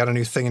video, you got a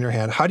new thing in your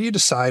hand. How do you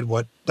decide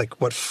what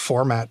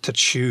format to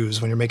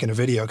choose when you're making a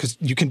video? Because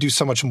you can do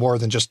so much more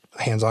than just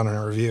hands-on in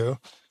a review.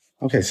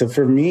 Okay, so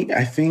for me,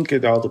 I think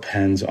it all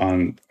depends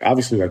on,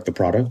 obviously, like the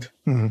product.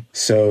 Mm-hmm.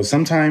 So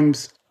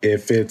sometimes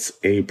if it's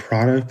a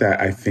product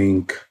that if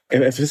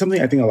it's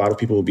something I think a lot of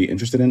people will be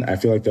interested in, I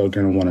feel like they're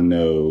going to want to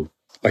know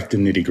like the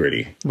nitty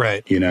gritty.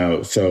 Right.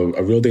 So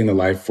a real day in the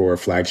life for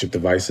flagship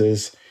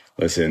devices.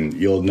 Listen,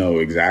 you'll know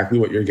exactly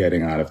what you're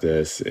getting out of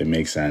this. It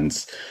makes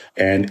sense.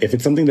 And if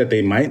it's something that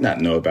they might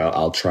not know about,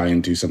 I'll try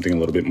and do something a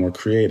little bit more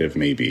creative,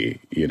 maybe,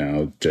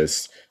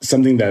 just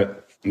something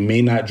that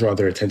may not draw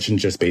their attention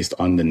just based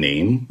on the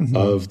name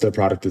of the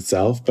product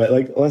itself. But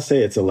like, let's say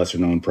it's a lesser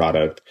known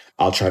product.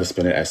 I'll try to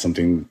spin it as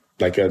something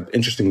like an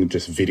interesting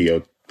just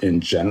video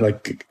in general,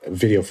 like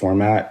video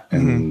format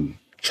and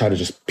try to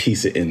just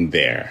piece it in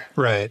there.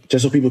 Right.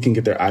 Just so people can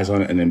get their eyes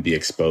on it and then be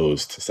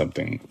exposed to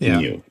something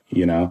new,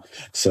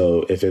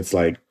 So if it's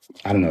like,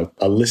 I don't know,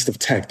 a list of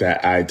tech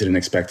that I didn't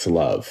expect to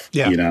love,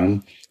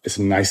 it's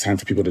a nice time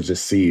for people to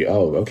just see,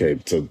 oh, okay,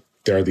 so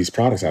there are these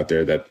products out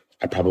there that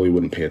I probably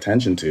wouldn't pay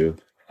attention to.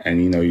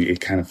 And,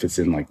 it kind of fits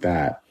in like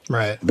that.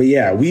 Right. But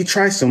yeah, we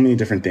try so many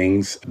different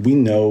things. We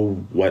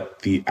know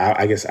what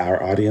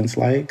our audience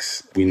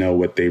likes. We know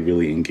what they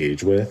really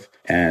engage with.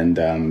 And,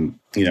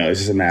 it's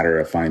just a matter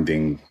of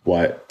finding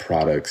what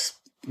products,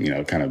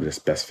 kind of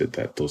just best fit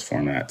those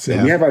formats.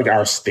 And we have like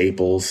our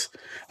staples,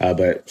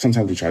 but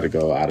sometimes we try to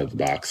go out of the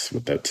box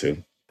with that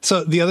too.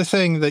 So the other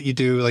thing that you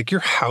do, like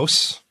your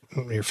house,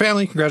 your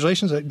family,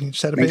 congratulations, you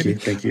just had a baby.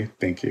 Thank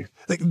you.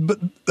 Like, but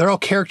they're all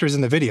characters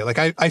in the video. Like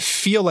I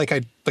feel like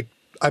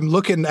I'm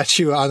looking at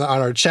you on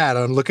our chat.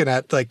 I'm looking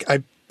at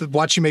I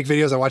watch you make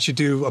videos. I watch you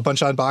do a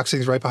bunch of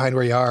unboxings right behind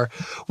where you are.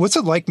 What's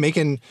it like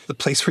making the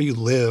place where you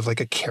live like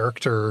a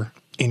character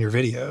in your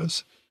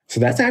videos? So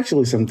that's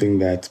actually something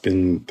that's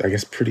been, I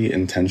guess, pretty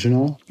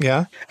intentional.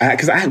 Yeah.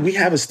 Because we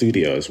have a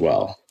studio as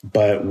well,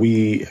 but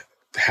we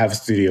have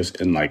studios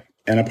in like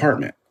an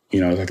apartment,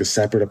 like a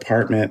separate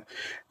apartment.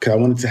 Because I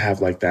wanted to have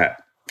like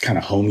that kind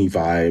of homey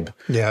vibe.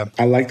 Yeah.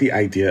 I like the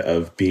idea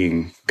of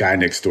being guy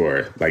next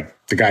door, like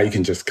the guy you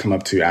can just come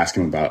up to, ask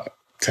him about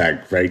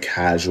tech, very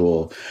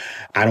casual.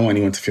 I don't want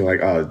anyone to feel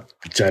like, oh,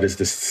 Judd is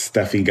this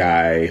stuffy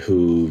guy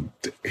who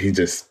he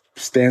just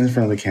stands in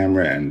front of the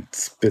camera and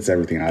spits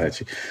everything out at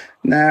you.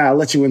 Nah, I'll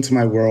let you into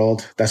my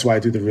world. That's why I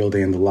do the real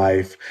day in the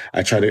life.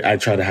 I try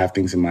to have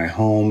things in my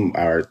home,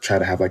 or try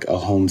to have like a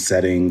home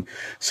setting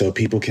so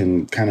people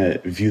can kind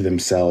of view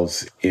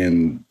themselves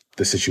in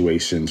the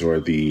situations or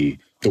the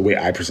way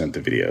I present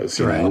the videos,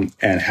 you know?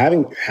 And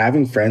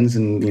having friends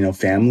and,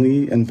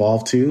 family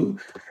involved too,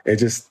 it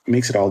just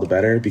makes it all the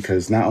better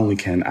because not only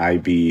can I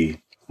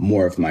be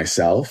more of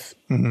myself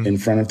in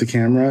front of the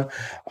camera,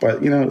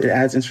 but, it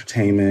adds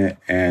entertainment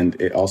and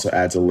it also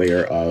adds a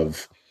layer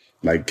of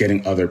like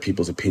getting other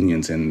people's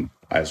opinions in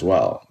as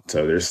well.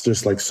 So there's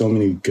just like so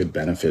many good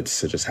benefits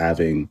to just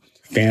having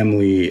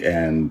family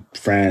and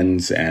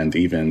friends and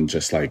even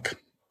just like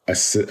a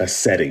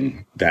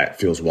setting that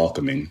feels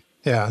welcoming.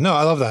 Yeah, no,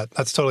 I love that.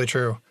 That's totally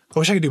true. I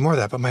wish I could do more of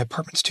that, but my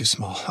apartment's too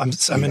small.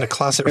 I'm in a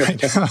closet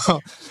right now.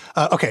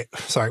 Okay,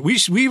 sorry.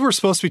 We were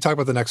supposed to be talking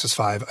about the Nexus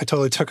 5. I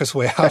totally took us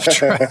way off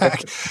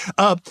track.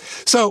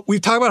 So we've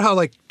talked about how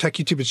like tech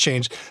YouTube has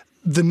changed.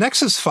 The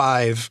Nexus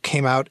 5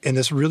 came out in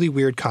this really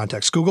weird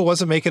context. Google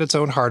wasn't making its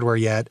own hardware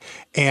yet.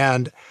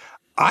 And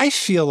I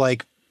feel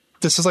like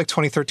this is like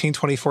 2013,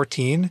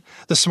 2014.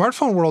 The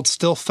smartphone world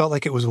still felt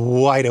like it was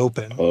wide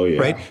open. Oh, yeah.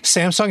 Right?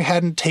 Samsung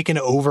hadn't taken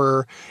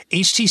over.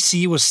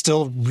 HTC was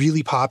still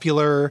really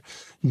popular.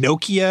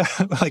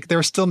 Nokia, like they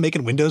were still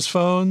making Windows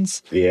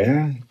phones.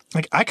 Yeah.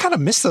 Like I kind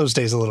of miss those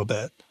days a little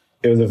bit.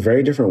 It was a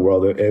very different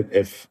world.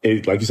 If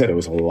like you said, it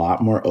was a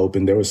lot more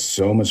open. There was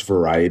so much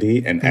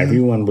variety and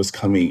everyone was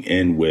coming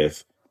in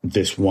with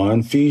this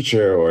one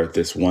feature or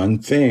this one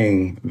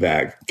thing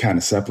that kind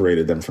of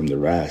separated them from the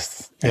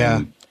rest. Yeah.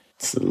 And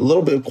it's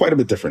quite a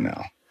bit different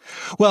now.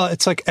 Well,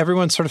 it's like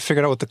everyone sort of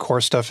figured out what the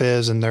core stuff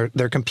is, and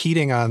they're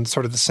competing on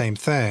sort of the same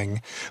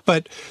thing.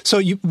 But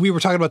so we were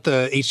talking about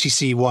the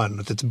HTC One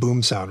with its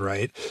boom sound,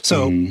 right?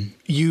 So when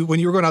you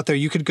were going out there,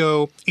 you could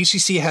go.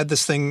 HTC had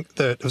this thing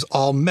that was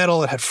all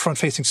metal. It had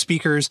front-facing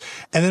speakers,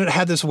 and then it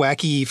had this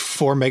wacky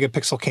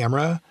 4-megapixel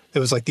camera. It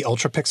was like the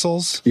ultra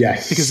pixels.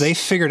 Yes. Because they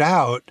figured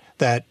out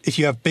that if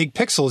you have big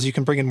pixels, you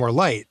can bring in more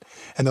light.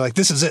 And they're like,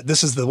 this is it.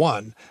 This is the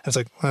one. And it's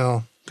like,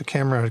 well, the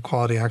camera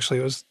quality actually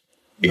was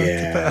not too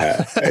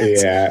bad.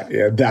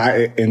 yeah.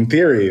 That, in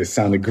theory, it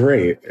sounded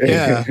great.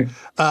 Yeah.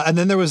 And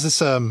then there was this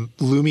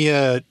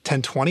Lumia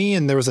 1020,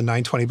 and there was a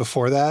 920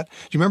 before that.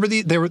 Do you remember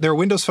there were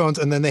Windows phones,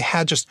 and then they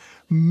had just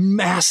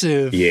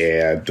massive...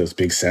 Yeah, those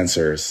big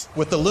sensors.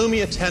 With the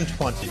Lumia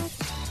 1020,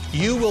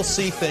 you will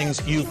see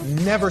things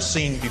you've never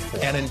seen before.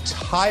 An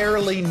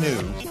entirely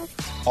new,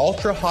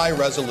 ultra-high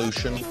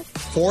resolution,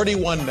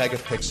 41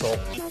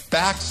 megapixel,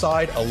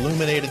 backside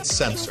illuminated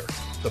sensor.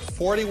 The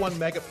 41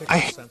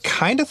 megapixel sensor. I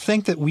kind of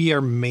think that we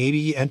are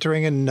maybe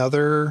entering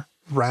another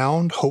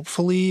round,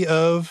 hopefully,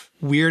 of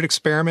weird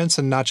experiments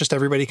and not just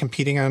everybody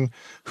competing on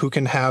who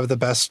can have the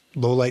best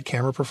low-light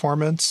camera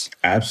performance.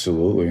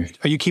 Absolutely.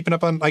 Are you keeping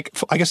up on, like,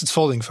 I guess it's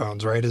folding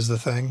phones, right, is the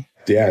thing?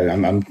 Yeah,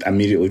 I'm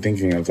immediately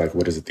thinking of, like,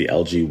 what is it, the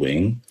LG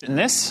Wing? And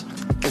this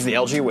is the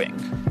LG Wing.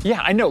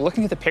 Yeah, I know,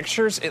 looking at the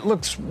pictures, it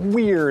looks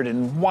weird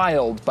and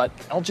wild, but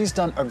LG's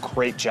done a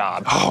great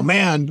job. Oh,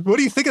 man, what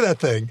do you think of that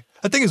thing?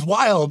 That thing is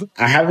wild.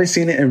 I haven't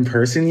seen it in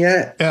person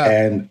yet,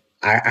 and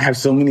I have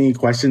so many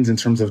questions in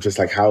terms of just,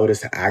 like, how it is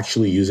to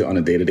actually use it on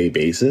a day-to-day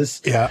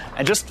basis. Yeah.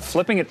 And just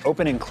flipping it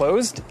open and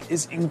closed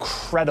is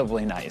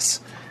incredibly nice.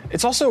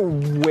 It's also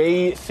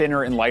way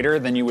thinner and lighter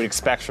than you would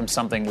expect from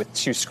something with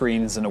 2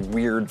 screens and a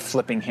weird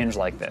flipping hinge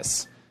like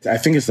this. I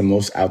think it's the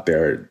most out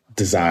there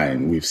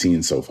design we've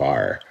seen so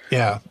far.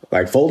 Yeah.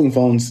 Like folding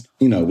phones,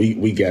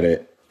 we get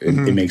it.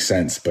 It makes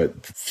sense,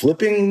 but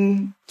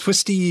flipping...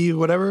 Twisty,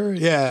 whatever,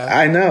 yeah.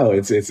 I know,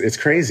 it's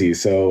crazy.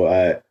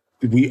 So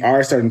we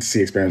are starting to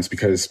see experiments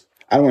because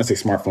I don't want to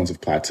say smartphones have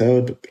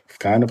plateaued, but they've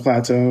kind of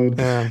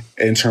plateaued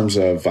in terms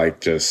of like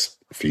just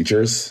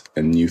features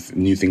and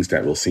new things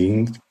that we'll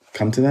see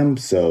come to them.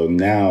 So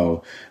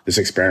now this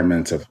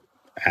experiment of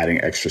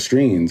adding extra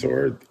screens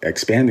or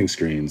expanding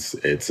screens,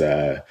 it's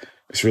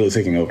really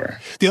taking over.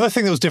 The other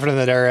thing that was different in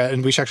that era,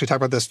 and we should actually talk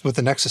about this with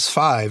the Nexus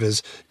 5,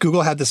 is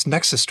Google had this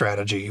Nexus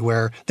strategy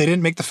where they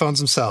didn't make the phones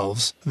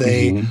themselves.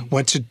 They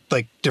went to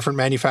like different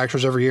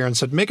manufacturers every year and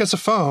said, make us a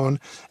phone.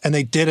 And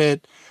they did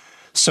it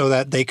so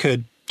that they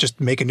could just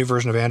make a new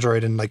version of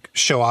Android and like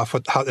show off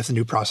if the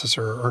new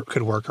processor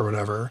could work or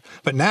whatever.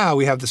 But now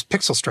we have this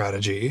Pixel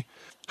strategy.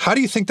 How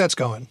do you think that's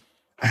going?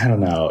 I don't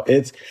know.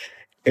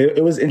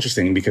 It was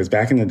interesting because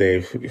back in the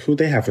day, who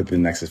they have for the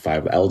Nexus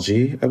 5?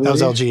 LG, I believe. That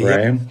was LG,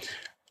 right?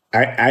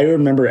 Yep. I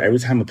remember every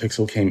time a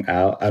Pixel came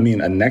out, a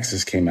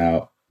Nexus came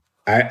out,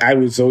 I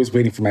was always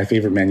waiting for my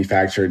favorite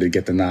manufacturer to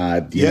get the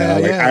nod. You know?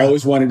 I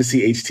always wanted to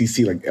see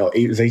HTC. Like,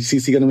 is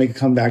HTC going to make a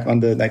comeback on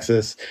the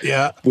Nexus?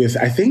 Yeah.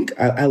 I think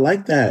I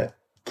like that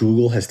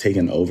Google has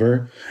taken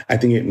over. I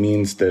think it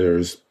means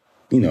there's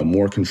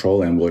more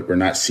control, and we're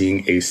not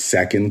seeing a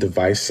second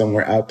device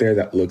somewhere out there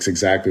that looks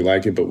exactly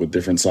like it, but with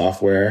different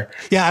software.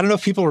 Yeah, I don't know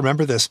if people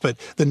remember this, but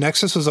the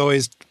Nexus was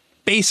always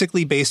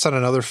basically based on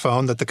another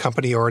phone that the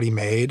company already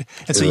made.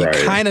 And so you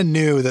kind of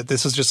knew that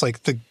this was just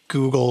like the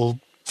Google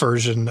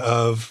version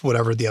of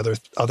whatever the other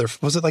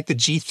was it like the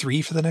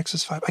G3 for the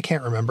Nexus 5? I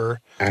can't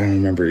remember. I don't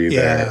remember either.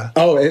 Yeah.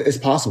 Oh, it's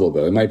possible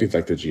though. It might be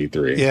like the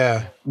G3.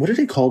 Yeah. What do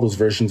they call those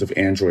versions of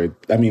Android?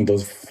 I mean,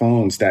 those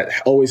phones that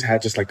always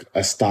had just like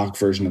a stock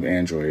version of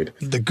Android.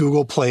 The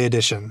Google Play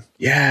Edition.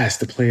 Yes,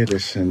 the Play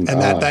Edition.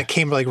 And that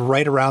came like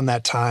right around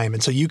that time.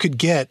 And so you could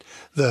get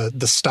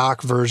the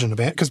stock version of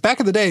it. Because back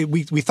in the day,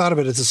 we thought of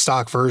it as a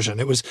stock version.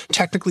 It was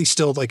technically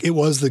still like, it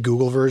was the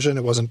Google version.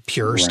 It wasn't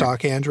pure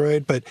stock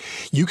Android. But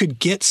you could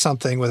get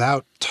something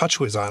without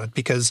TouchWiz on it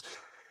because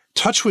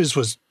TouchWiz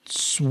was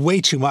way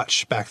too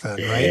much back then,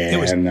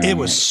 right? It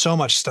was so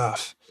much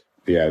stuff.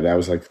 Yeah, that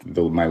was like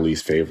my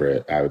least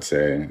favorite, I would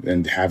say.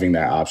 And having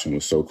that option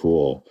was so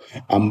cool.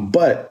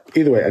 But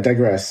either way, I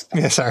digress.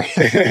 Yeah, sorry.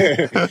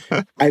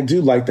 I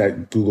do like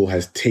that Google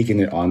has taken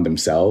it on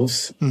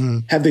themselves.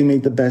 Have they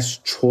made the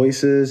best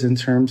choices in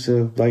terms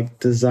of like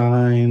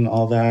design,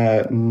 all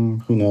that? Who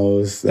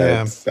knows?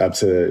 That's up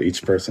to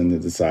each person to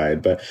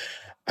decide. But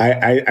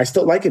I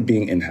still like it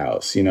being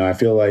in-house. I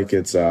feel like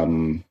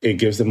it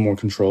gives them more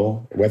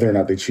control, whether or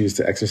not they choose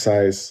to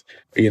exercise,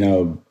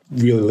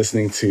 really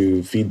listening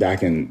to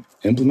feedback and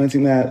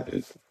implementing that,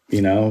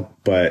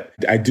 but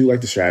I do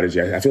like the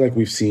strategy. I feel like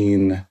we've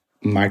seen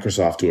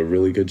Microsoft do a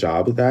really good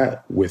job of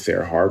that with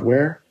their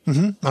hardware.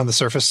 On the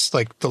Surface,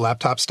 like the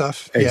laptop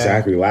stuff.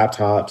 Exactly.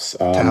 Laptops,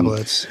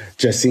 tablets.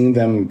 Just seeing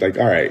them like,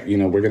 all right,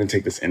 we're going to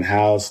take this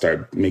in-house,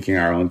 start making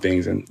our own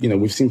things. And,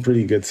 we've seen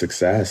pretty good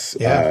success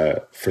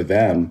for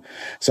them.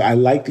 So I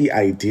like the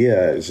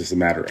idea. It's just a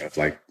matter of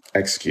like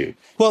execute.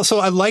 Well, so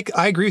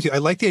I agree with you. I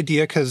like the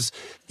idea because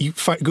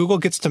Google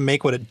gets to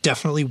make what it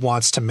definitely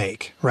wants to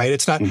make, right?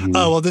 It's not,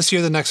 oh, well, this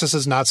year the Nexus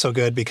is not so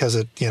good because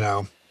it,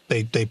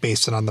 they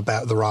based it on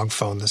the wrong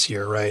phone this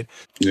year, right?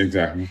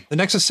 Exactly. The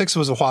Nexus 6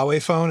 was a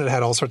Huawei phone. It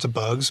had all sorts of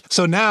bugs.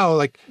 So now,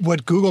 like,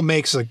 what Google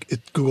makes, like,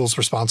 Google's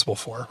responsible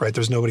for, right?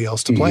 There's nobody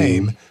else to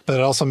blame, but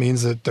it also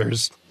means that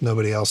there's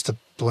nobody else to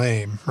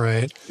blame,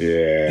 right?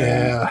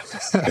 Yeah.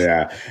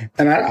 Yeah.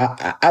 And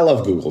I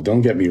love Google.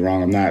 Don't get me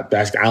wrong. I'm not,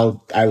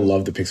 I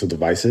love the Pixel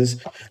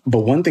devices. But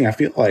one thing I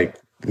feel like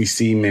we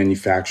see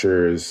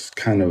manufacturers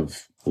kind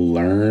of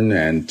learn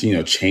and,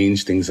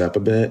 change things up a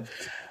bit.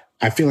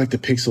 I feel like the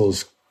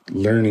Pixel's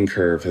learning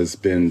curve has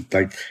been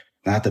like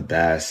not the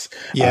best.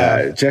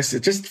 Yeah.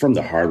 Just from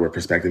the hardware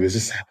perspective, it's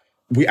just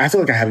I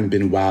feel like I haven't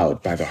been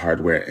wowed by the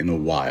hardware in a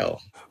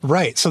while.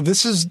 Right. So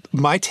this is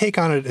my take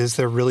on it is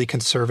they're really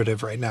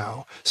conservative right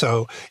now.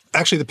 So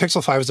actually the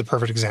Pixel 5 is a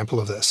perfect example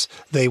of this.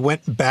 They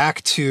went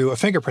back to a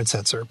fingerprint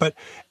sensor, but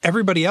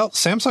everybody else,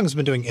 Samsung has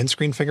been doing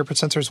in-screen fingerprint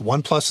sensors.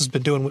 OnePlus has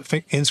been doing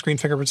in-screen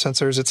fingerprint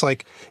sensors. It's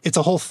like, it's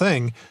a whole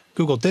thing.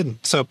 Google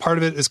didn't. So part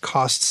of it is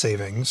cost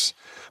savings,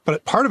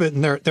 but part of it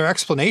and their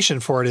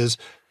explanation for it is,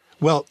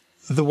 well,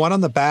 the one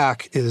on the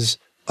back is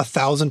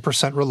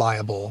 1,000%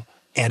 reliable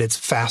and it's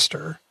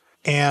faster.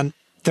 And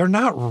they're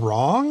not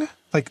wrong.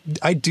 Like,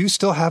 I do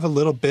still have a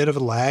little bit of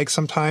a lag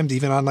sometimes,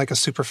 even on like a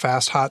super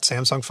fast, hot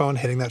Samsung phone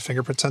hitting that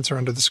fingerprint sensor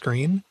under the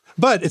screen.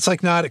 But it's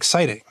like not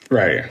exciting.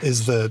 Right.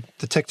 Is the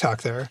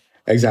TikTok there.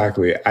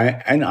 Exactly.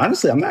 And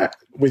honestly, I'm not,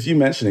 with you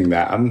mentioning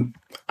that,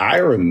 I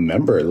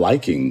remember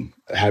liking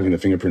having the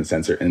fingerprint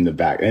sensor in the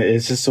back. And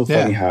it's just so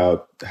funny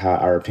how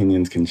our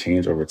opinions can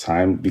change over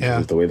time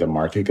because of the way the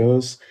market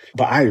goes.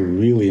 But I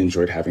really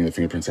enjoyed having the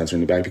fingerprint sensor in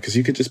the back because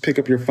you could just pick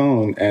up your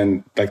phone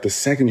and like the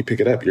second you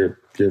pick it up, your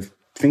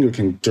finger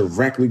can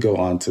directly go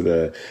onto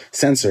the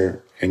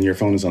sensor and your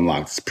phone is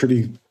unlocked. It's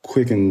pretty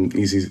quick and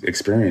easy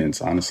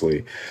experience,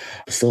 honestly.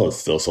 Still, it's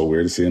still so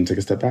weird to see them take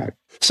a step back.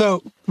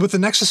 So with the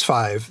Nexus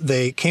 5,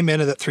 they came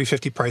in at that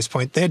 $350 price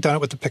point. They had done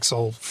it with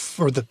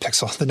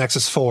the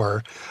Nexus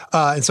 4.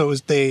 And so it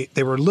was they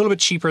were a little bit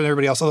cheaper than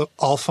everybody else.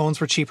 All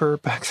phones were cheaper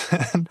back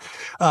then.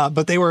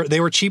 But they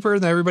were cheaper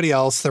than everybody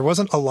else. There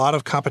wasn't a lot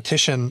of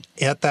competition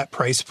at that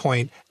price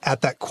point, at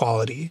that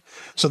quality.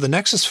 So the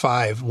Nexus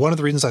 5, one of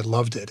the reasons I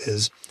loved it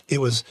is it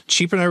was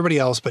cheaper than everybody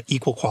else, but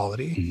equal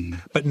quality. Mm-hmm.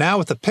 But now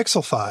with the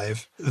Pixel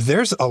 5,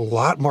 there's a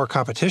lot more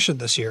competition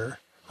this year,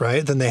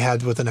 right, than they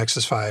had with the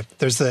Nexus 5.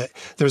 There's the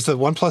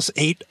OnePlus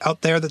 8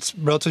 out there that's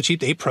relatively cheap.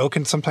 The 8 Pro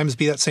can sometimes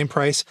be that same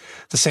price.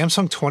 The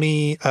Samsung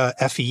 20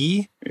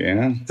 FE,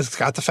 it's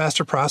got the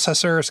faster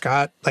processor. It's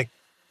got like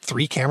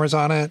 3 cameras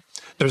on it.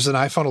 There's an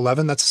iPhone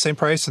 11 that's the same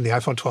price, and the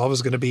iPhone 12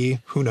 is going to be,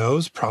 who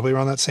knows, probably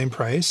around that same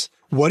price.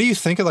 What do you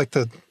think of like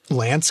the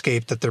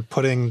landscape that they're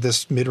putting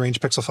this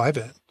mid-range Pixel 5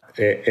 in?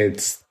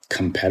 It's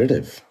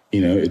competitive.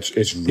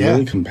 It's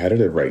really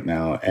competitive right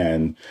now.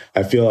 And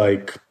I feel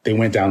like they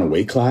went down a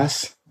weight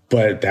class,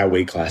 but that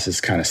weight class is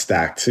kind of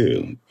stacked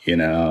too.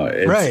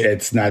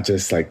 It's not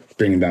just like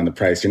bringing down the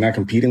price. You're not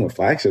competing with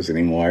flagships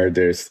anymore.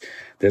 There's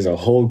a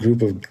whole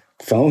group of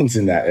phones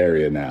in that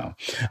area now.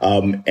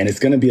 And it's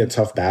going to be a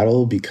tough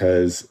battle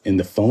because in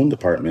the phone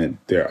department,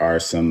 there are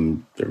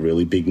some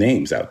really big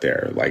names out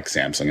there like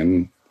Samsung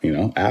and,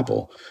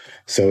 Apple.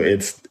 So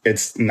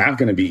it's not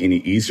going to be any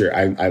easier.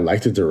 I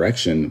like the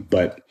direction,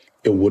 but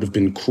it would have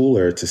been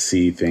cooler to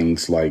see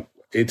things like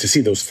to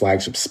see those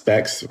flagship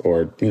specs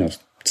or,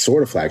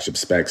 sort of flagship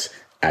specs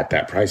at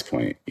that price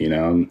point,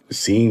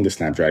 seeing the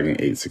Snapdragon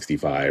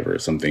 865 or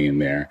something in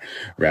there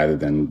rather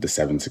than the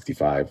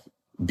 765,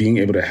 being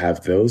able to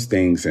have those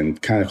things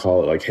and kind of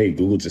call it like, hey,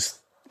 Google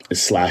just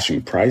is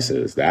slashing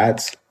prices.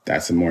 That's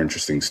a more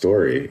interesting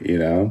story,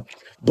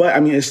 But I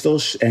mean, it's still,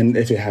 and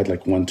if it had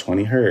like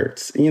 120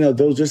 hertz,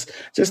 those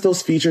just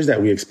those features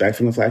that we expect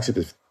from the flagship,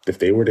 if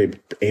they were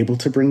able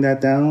to bring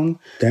that down,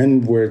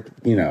 then we're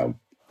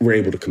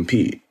able to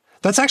compete.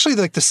 That's actually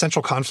like the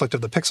central conflict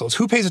of the Pixels.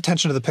 Who pays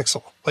attention to the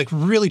Pixel? Like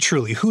really,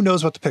 truly, who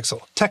knows about the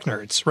Pixel? Tech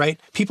nerds, right?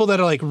 People that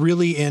are like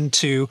really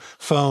into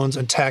phones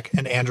and tech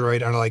and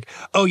Android and are like,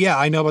 oh yeah,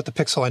 I know about the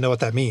Pixel. I know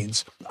what that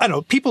means. I don't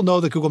know. People know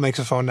that Google makes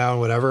a phone now and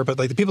whatever, but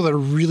like the people that are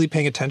really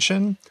paying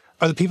attention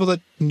are the people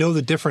that know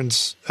the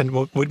difference and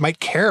might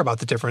care about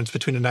the difference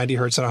between a 90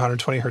 hertz and a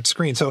 120 hertz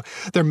screen. So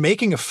they're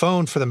making a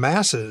phone for the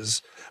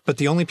masses, but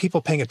the only people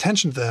paying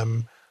attention to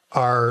them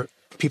are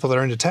people that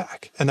are into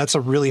tech. And that's a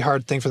really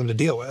hard thing for them to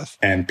deal with.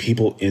 And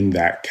people in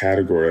that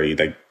category,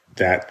 like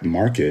that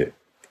market,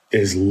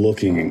 is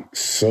looking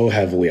so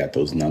heavily at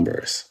those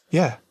numbers.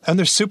 Yeah. And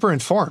they're super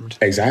informed.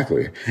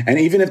 Exactly. And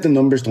even if the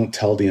numbers don't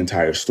tell the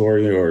entire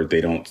story or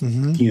they don't,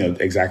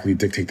 exactly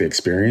dictate the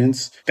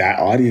experience, that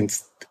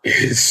audience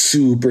is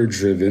super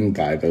driven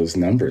by those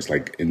numbers,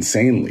 like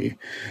insanely.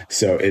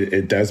 So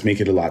it does make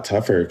it a lot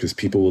tougher because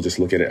people will just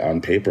look at it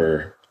on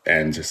paper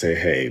and just say,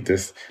 hey,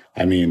 this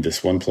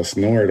OnePlus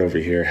Nord over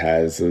here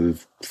has a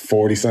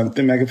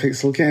 40-something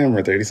megapixel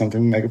camera,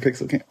 30-something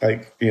megapixel camera.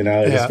 Like,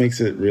 it just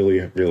makes it really,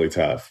 really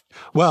tough.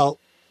 Well,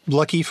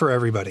 lucky for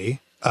everybody,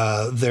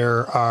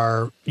 there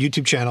are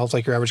YouTube channels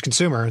like Your Average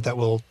Consumer that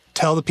will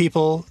tell the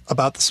people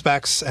about the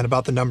specs and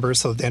about the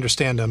numbers so that they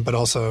understand them, but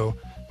also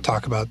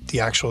talk about the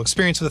actual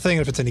experience of the thing.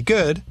 And if it's any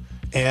good,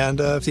 and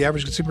if the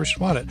average consumer should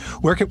want it.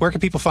 Where can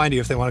people find you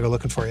if they want to go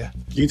looking for you?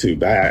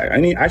 YouTube.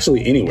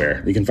 Actually,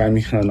 anywhere. You can find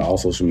me on all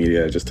social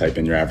media. Just type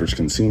in Your Average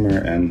Consumer,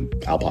 and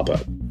I'll pop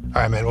up.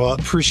 All right, man. Well,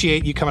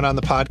 appreciate you coming on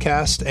the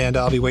podcast, and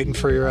I'll be waiting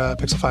for your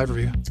Pixel 5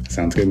 review.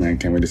 Sounds good, man.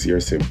 Can't wait to see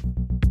yours, too.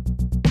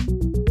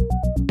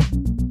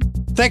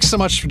 Thanks so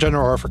much, Jen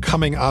Arora, for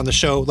coming on the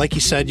show. Like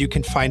you said, you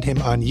can find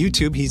him on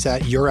YouTube. He's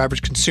at Your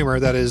Average Consumer.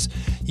 That is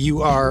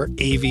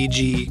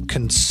URAVG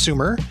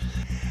Consumer.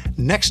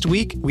 Next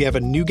week, we have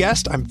a new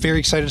guest. I'm very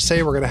excited to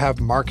say we're going to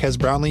have Marques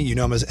Brownlee. You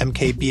know him as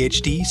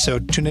MKBHD, so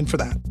tune in for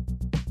that.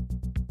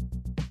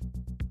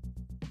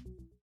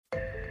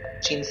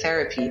 Gene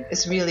therapy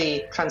is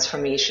really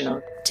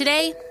transformational.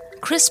 Today,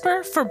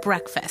 CRISPR for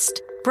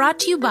breakfast, brought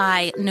to you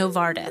by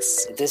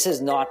Novartis. This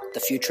is not the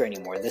future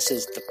anymore. This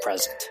is the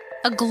present.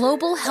 A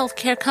global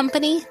healthcare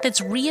company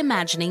that's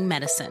reimagining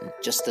medicine.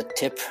 Just the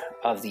tip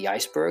of the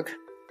iceberg.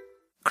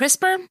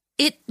 CRISPR?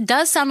 It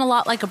does sound a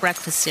lot like a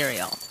breakfast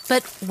cereal,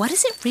 but what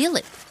is it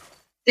really?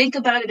 Think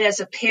about it as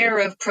a pair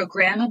of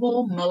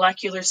programmable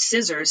molecular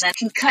scissors that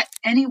can cut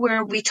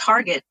anywhere we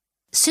target.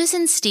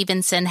 Susan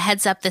Stevenson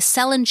heads up the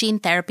Cell and Gene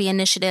Therapy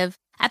Initiative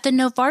at the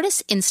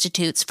Novartis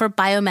Institutes for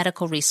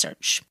Biomedical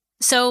Research.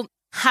 So,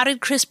 how did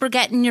CRISPR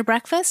get in your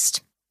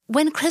breakfast?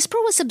 When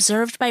CRISPR was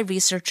observed by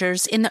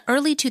researchers in the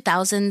early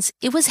 2000s,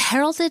 it was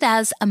heralded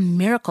as a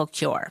miracle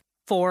cure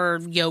for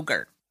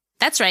yogurt.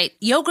 That's right,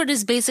 yogurt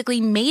is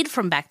basically made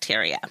from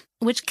bacteria,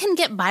 which can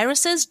get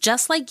viruses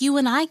just like you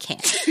and I can.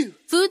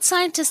 Food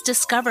scientists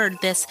discovered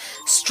this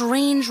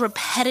strange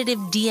repetitive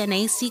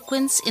DNA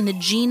sequence in the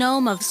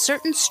genome of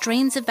certain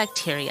strains of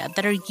bacteria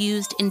that are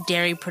used in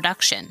dairy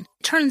production.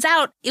 Turns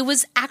out it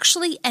was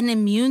actually an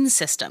immune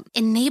system,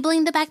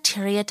 enabling the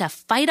bacteria to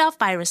fight off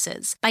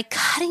viruses by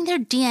cutting their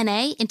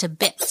DNA into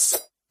bits.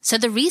 So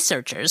the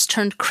researchers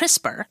turned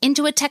CRISPR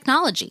into a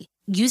technology,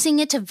 using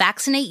it to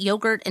vaccinate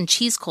yogurt and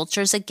cheese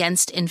cultures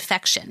against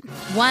infection.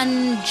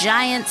 One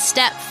giant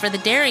step for the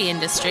dairy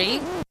industry,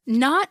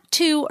 not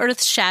too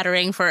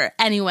earth-shattering for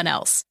anyone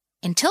else.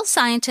 Until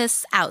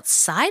scientists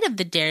outside of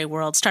the dairy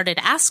world started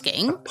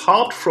asking,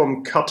 apart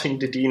from cutting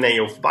the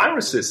DNA of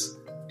viruses,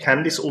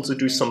 can this also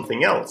do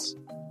something else?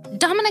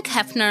 Dominik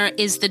Heffner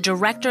is the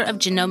director of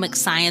genomic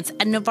science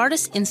at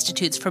Novartis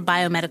Institutes for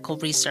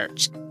Biomedical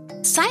Research.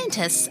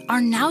 Scientists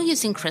are now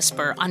using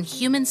CRISPR on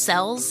human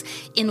cells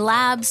in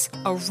labs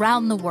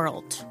around the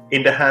world.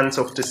 In the hands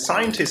of the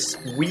scientists,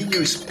 we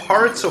use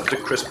parts of the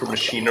CRISPR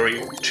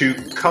machinery to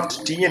cut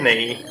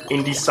DNA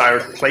in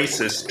desired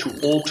places to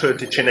alter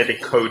the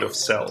genetic code of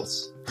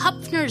cells.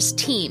 Heffner's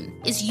team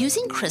is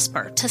using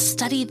CRISPR to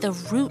study the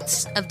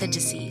roots of the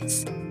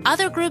disease.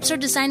 Other groups are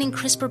designing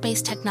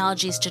CRISPR-based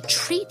technologies to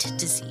treat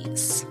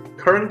disease.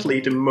 Currently,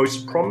 the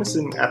most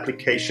promising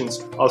applications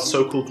are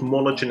so-called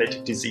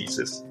monogenetic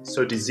diseases,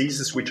 so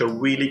diseases which are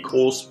really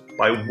caused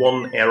by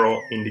one error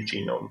in the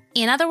genome.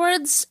 In other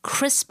words,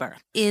 CRISPR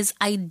is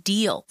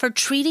ideal for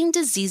treating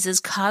diseases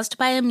caused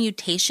by a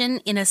mutation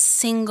in a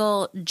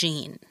single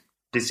gene.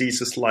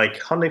 Diseases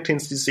like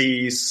Huntington's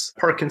disease,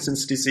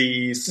 Parkinson's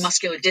disease,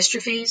 muscular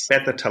dystrophies,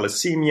 beta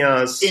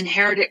thalassemias,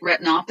 inherited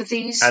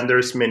retinopathies, and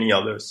there's many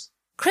others.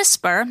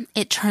 CRISPR,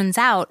 it turns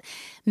out,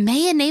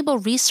 may enable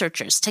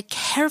researchers to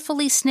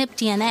carefully snip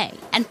DNA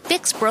and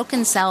fix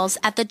broken cells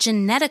at the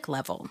genetic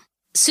level.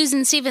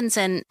 Susan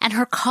Stevenson and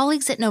her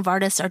colleagues at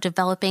Novartis are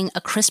developing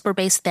a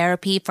CRISPR-based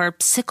therapy for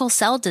sickle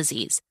cell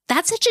disease.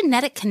 That's a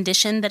genetic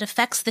condition that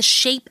affects the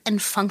shape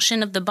and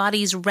function of the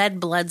body's red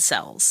blood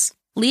cells,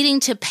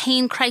 leading to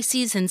pain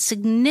crises and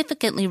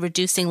significantly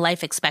reducing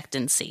life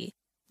expectancy.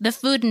 The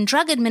Food and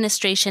Drug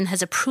Administration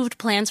has approved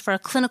plans for a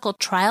clinical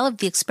trial of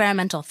the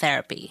experimental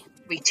therapy.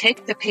 We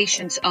take the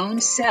patient's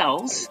own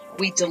cells,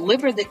 we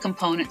deliver the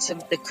components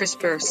of the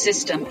CRISPR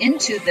system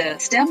into the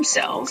stem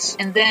cells,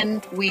 and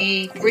then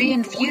we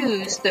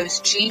reinfuse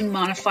those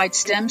gene-modified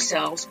stem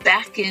cells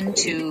back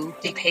into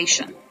the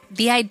patient.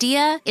 The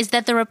idea is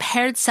that the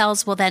repaired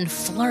cells will then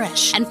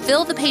flourish and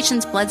fill the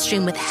patient's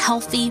bloodstream with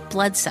healthy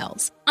blood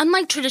cells.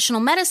 Unlike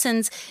traditional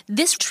medicines,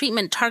 this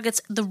treatment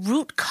targets the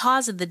root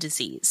cause of the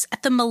disease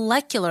at the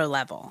molecular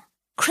level.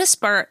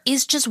 CRISPR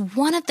is just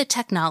one of the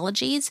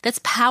technologies that's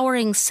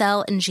powering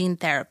cell and gene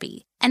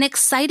therapy, an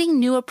exciting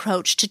new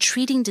approach to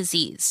treating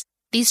disease.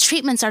 These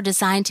treatments are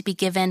designed to be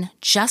given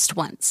just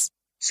once.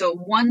 So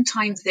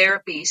one-time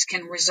therapies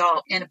can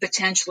result in a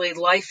potentially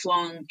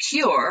lifelong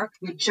cure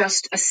with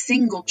just a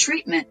single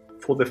treatment.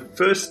 For the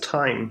first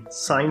time,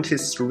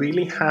 scientists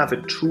really have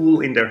a tool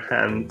in their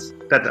hands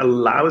that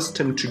allows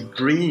them to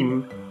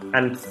dream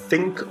and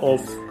think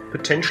of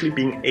potentially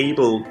being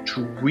able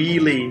to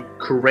really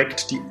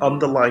correct the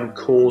underlying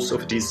cause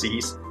of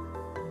disease.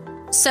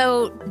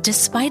 So,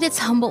 despite its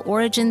humble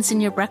origins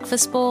in your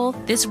breakfast bowl,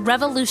 this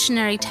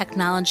revolutionary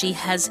technology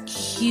has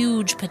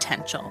huge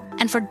potential.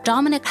 And for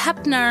Dominik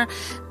Heffner,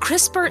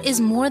 CRISPR is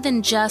more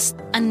than just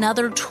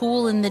another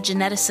tool in the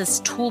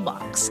geneticist's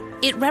toolbox.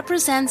 It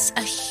represents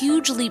a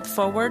huge leap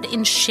forward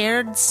in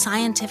shared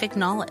scientific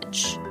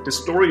knowledge. The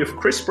story of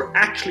CRISPR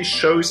actually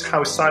shows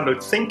how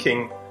siloed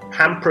thinking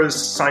hampers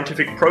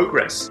scientific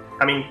progress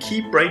I mean, key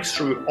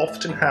breakthrough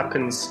often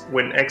happens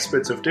when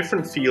experts of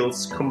different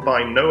fields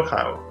combine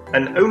know-how,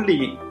 and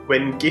only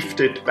when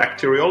gifted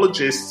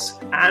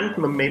bacteriologists and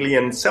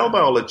mammalian cell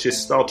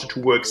biologists started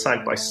to work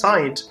side by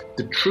side,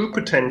 the true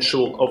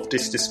potential of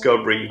this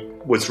discovery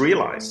was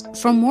realized.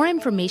 For more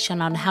information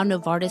on how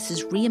Novartis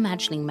is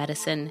reimagining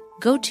medicine,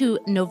 go to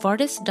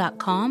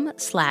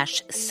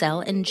novartis.com/cell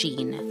and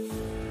gene.